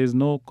test, there's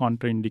no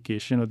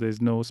contraindication or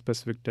there's no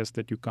specific test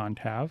that you can't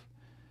have.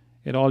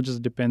 It all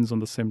just depends on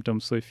the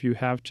symptoms. So if you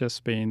have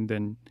chest pain,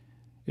 then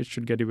it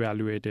should get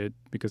evaluated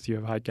because you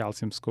have high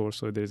calcium score.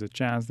 So there's a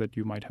chance that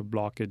you might have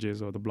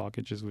blockages, or the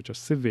blockages which are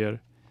severe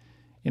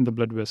in the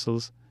blood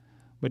vessels.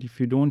 But if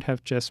you don't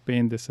have chest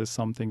pain, this is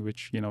something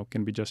which,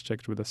 can be just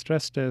checked with a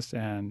stress test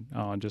and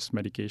just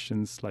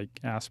medications like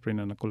aspirin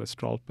and a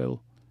cholesterol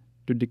pill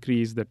to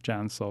decrease the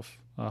chance of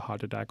a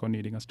heart attack or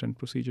needing a stent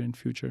procedure in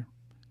future.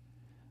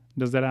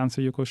 Does that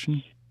answer your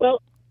question?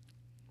 Well,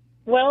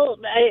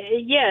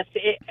 yes.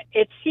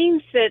 It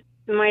seems that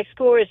my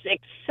score is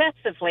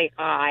excessively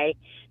high.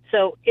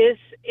 So is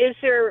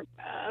there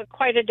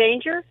quite a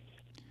danger?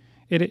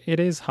 It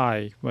is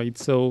high, right?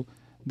 So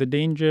the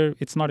danger,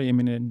 it's not an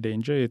imminent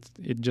danger.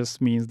 It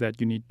just means that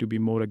you need to be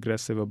more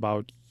aggressive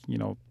about,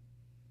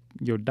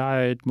 your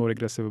diet, more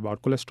aggressive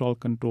about cholesterol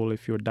control.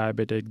 If you're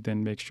diabetic,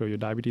 then make sure your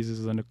diabetes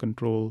is under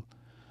control.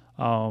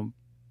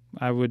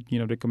 I would,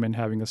 recommend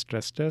having a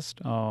stress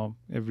test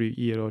every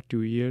year or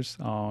 2 years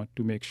to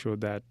make sure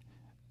that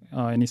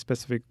any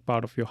specific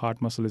part of your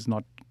heart muscle is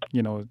not,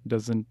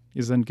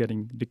 isn't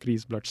getting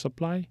decreased blood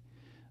supply,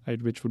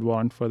 right, which would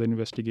warrant further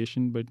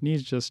investigation, but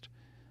needs just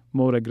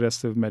more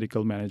aggressive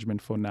medical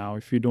management for now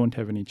if you don't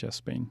have any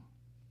chest pain.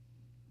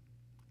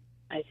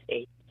 I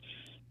see.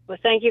 Well,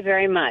 thank you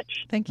very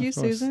much. Thank you,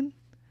 Susan.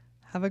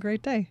 Have a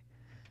great day.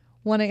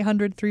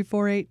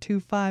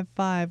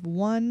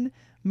 1-800-348-2551.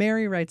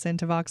 Mary writes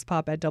into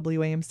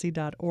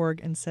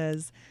voxpop@wamc.org and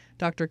says,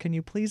 Doctor, can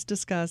you please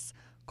discuss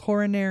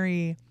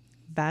coronary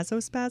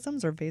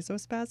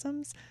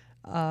vasospasms,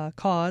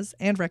 cause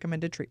and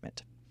recommended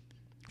treatment?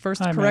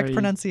 First, Hi, correct Mary.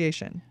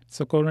 Pronunciation.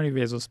 So coronary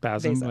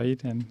vasospasm,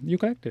 right? And you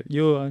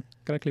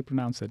correctly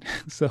pronounce it.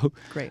 So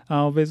great.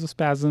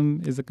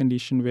 Vasospasm is a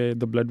condition where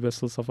the blood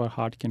vessels of our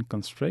heart can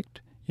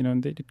constrict.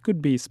 And it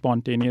could be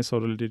spontaneous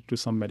or related to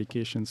some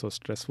medications or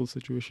stressful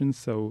situations.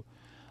 So,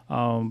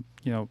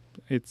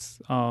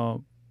 it's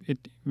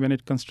when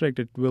it constricts,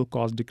 it will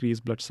cause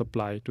decreased blood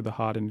supply to the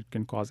heart, and it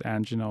can cause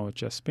angina or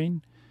chest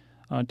pain.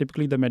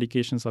 Typically, the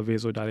medications are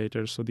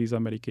vasodilators. So these are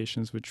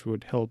medications which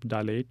would help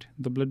dilate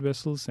the blood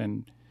vessels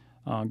and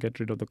get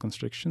rid of the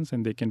constrictions.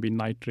 And they can be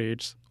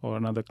nitrates or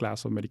another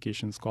class of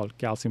medications called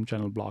calcium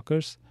channel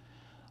blockers.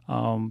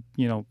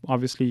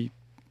 Obviously,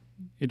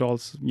 it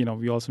also,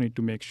 we also need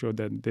to make sure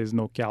that there's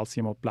no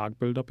calcium or plaque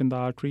buildup in the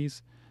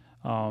arteries.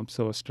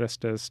 So a stress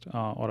test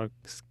or a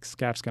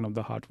CAT scan of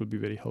the heart will be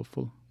very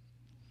helpful.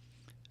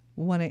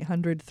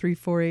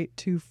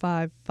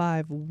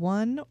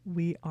 1-800-348-2551.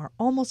 We are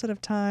almost out of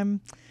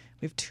time.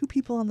 We have two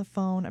people on the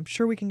phone. I'm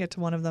sure we can get to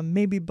one of them,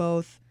 maybe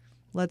both.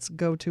 Let's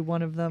go to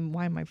one of them.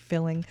 Why am I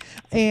filling?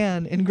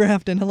 Anne in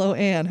Grafton. Hello,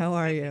 Anne. How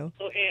are you?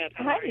 Oh,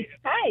 Diane.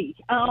 Hi.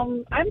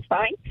 I'm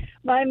fine.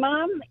 My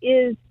mom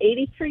is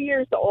 83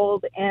 years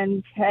old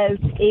and has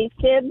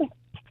AFib,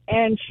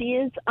 and she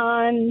is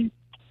on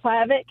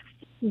Plavix.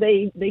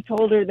 They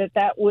told her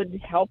that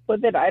would help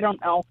with it. I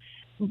don't know.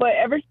 But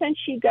ever since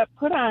she got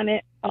put on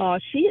it,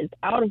 she is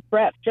out of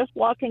breath. Just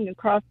walking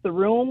across the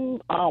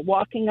room,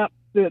 walking up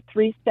the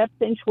 3 steps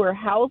into her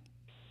house.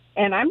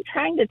 And I'm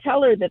trying to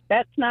tell her that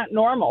that's not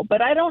normal. But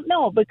I don't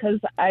know because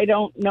I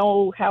don't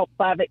know how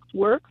Plavix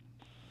works.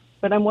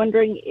 But I'm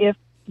wondering if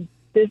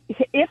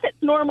it's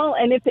normal,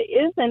 and if it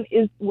isn't,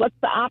 what's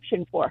the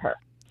option for her?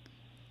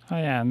 Hi,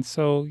 Anne.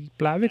 So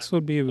Plavix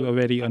would be a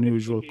very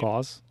unusual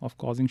cause of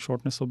causing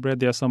shortness of breath.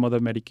 There are some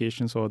other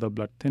medications or other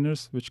blood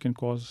thinners which can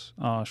cause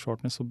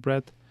shortness of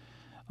breath.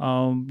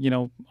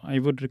 I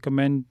would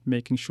recommend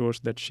making sure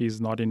that she's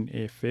not in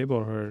AFib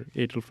or her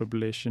atrial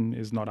fibrillation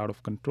is not out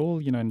of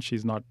control, and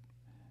she's not,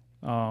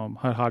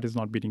 her heart is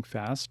not beating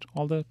fast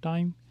all the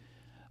time,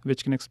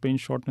 which can explain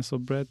shortness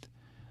of breath.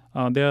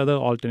 There are other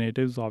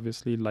alternatives,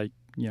 obviously, like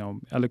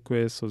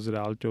Eliquis or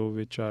Xarelto,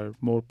 which are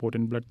more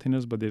potent blood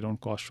thinners, but they don't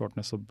cause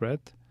shortness of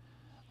breath.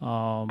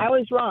 I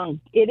was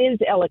wrong. It is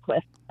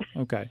Eliquis.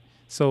 Okay.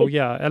 So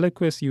yeah,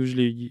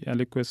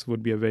 Eliquis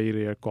would be a very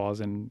rare cause,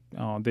 and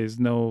there's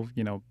no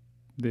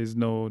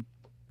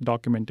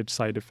documented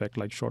side effect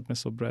like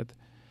shortness of breath.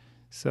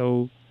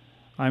 So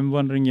I'm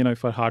wondering,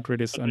 if her heart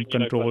rate is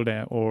uncontrolled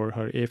or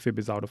her AFib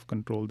is out of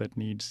control, that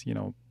needs,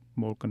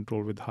 more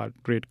control with heart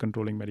rate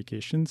controlling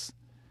medications.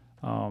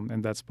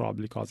 And that's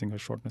probably causing her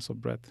shortness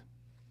of breath.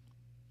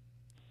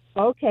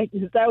 Okay,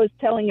 because I was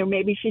telling her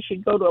maybe she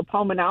should go to a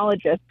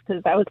pulmonologist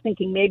because I was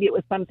thinking maybe it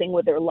was something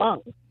with her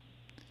lungs.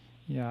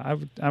 Yeah,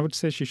 I would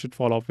say she should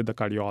follow up with the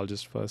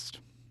cardiologist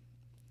first.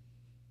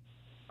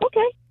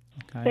 Okay.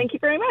 Thank you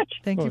very much.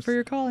 Thank you for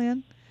your call,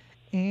 Ann.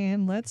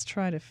 And let's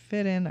try to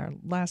fit in our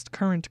last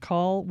current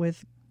call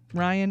with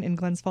Ryan in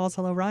Glens Falls.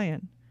 Hello,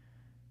 Ryan.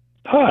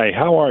 Hi,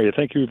 how are you?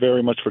 Thank you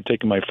very much for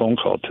taking my phone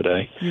call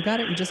today. You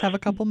got it. You just have a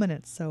couple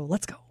minutes, so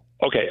let's go.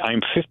 Okay,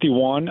 I'm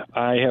 51.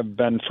 I have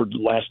been for the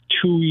last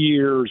 2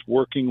 years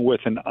working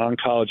with an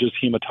oncologist,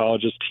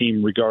 hematologist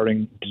team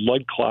regarding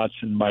blood clots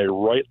in my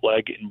right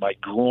leg, in my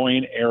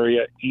groin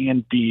area,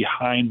 and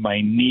behind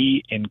my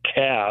knee and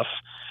calf.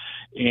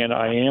 And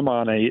I am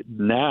on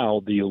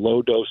now the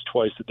low dose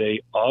twice a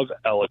day of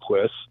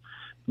Eliquis.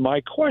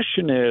 My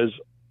question is,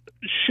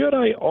 should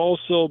I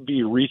also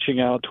be reaching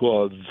out to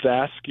a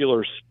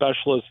vascular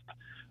specialist?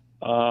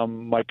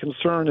 My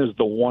concern is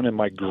the one in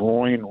my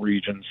groin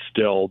region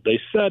still. They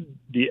said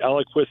the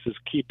Eliquis is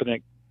keeping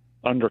it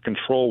under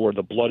control where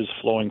the blood is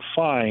flowing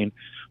fine,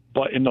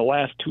 but in the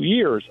last 2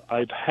 years,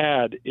 I've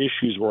had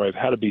issues where I've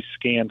had to be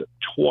scanned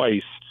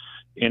twice,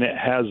 and it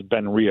has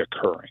been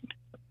reoccurring.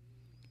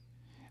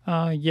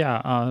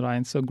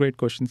 Ryan, so great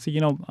question. So,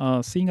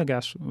 seeing a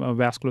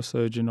vascular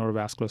surgeon or a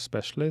vascular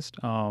specialist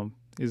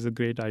is a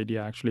great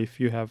idea, actually, if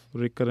you have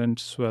recurrent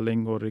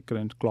swelling or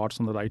recurrent clots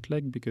on the right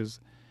leg, because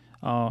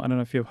I don't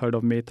know if you've heard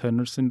of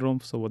May-Turner syndrome.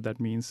 So what that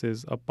means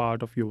is a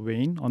part of your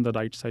vein on the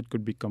right side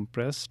could be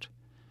compressed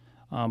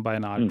by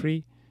an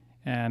artery.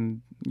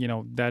 And,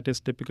 that is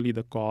typically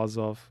the cause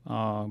of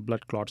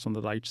blood clots on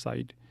the right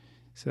side.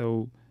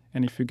 So,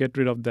 and if you get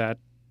rid of that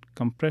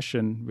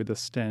compression with a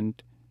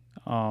stent,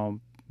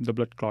 the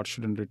blood clots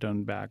shouldn't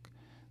return back.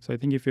 So I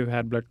think if you've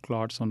had blood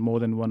clots on more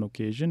than one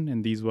occasion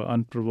and these were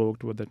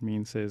unprovoked, what that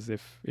means is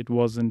if it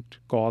wasn't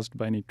caused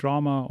by any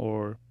trauma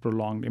or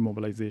prolonged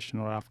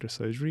immobilization or after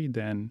surgery,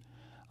 then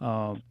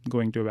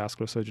going to a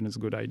vascular surgeon is a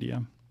good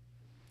idea.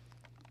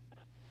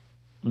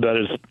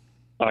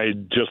 I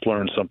just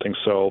learned something,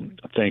 so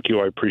thank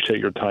you. I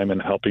appreciate your time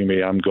and helping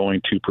me. I'm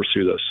going to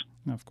pursue this.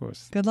 Of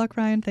course. Good luck,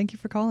 Ryan. Thank you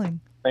for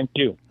calling. Thank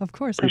you. Of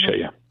course. Appreciate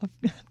you.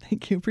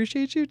 Thank you.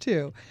 Appreciate you,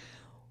 too.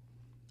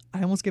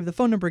 I almost gave the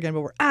phone number again,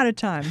 but we're out of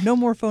time. No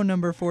more phone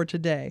number for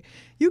today.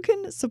 You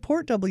can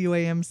support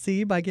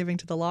WAMC by giving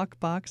to the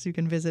Lockbox. You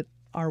can visit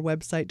our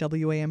website,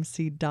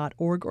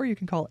 WAMC.org, or you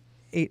can call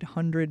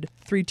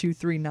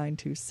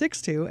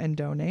 800-323-9262 and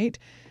donate.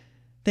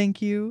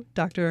 Thank you,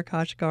 Dr.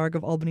 Aakash Garg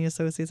of Albany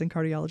Associates in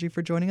Cardiology,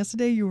 for joining us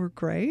today. You were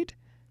great.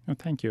 Oh,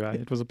 thank you.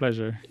 It was a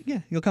pleasure. Yeah,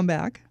 you'll come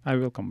back. I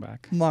will come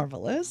back.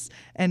 Marvelous.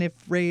 And if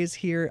Ray's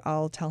here,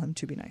 I'll tell him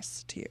to be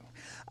nice to you.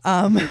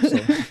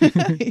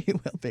 He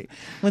will be.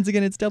 Once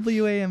again, it's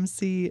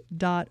WAMC.org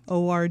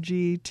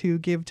to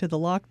give to the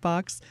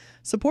Lockbox.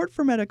 Support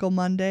for Medical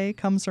Monday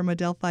comes from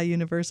Adelphi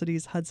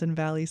University's Hudson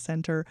Valley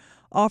Center,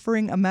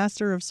 offering a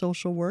Master of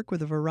Social Work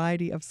with a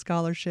variety of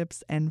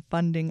scholarships and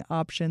funding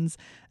options.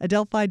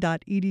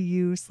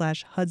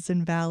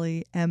 Adelphi.edu/Hudson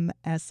Valley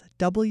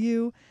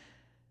MSW.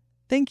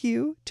 Thank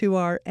you to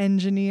our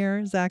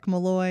engineer, Zach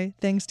Malloy.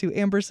 Thanks to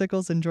Amber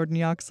Sickles and Jordan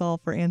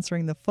Yoxall for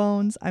answering the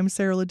phones. I'm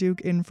Sarah LeDuc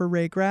in for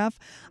Ray Graf.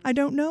 I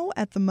don't know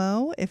at the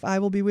Mo if I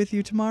will be with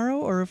you tomorrow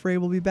or if Ray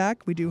will be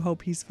back. We do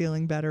hope he's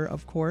feeling better,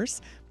 of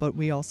course, but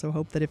we also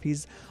hope that if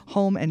he's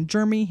home and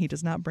germy, he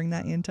does not bring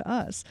that into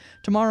us.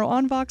 Tomorrow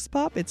on Vox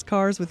Pop, it's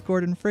Cars with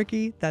Gordon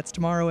Fricke. That's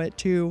tomorrow at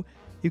 2.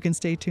 You can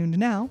stay tuned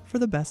now for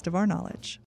the best of our knowledge.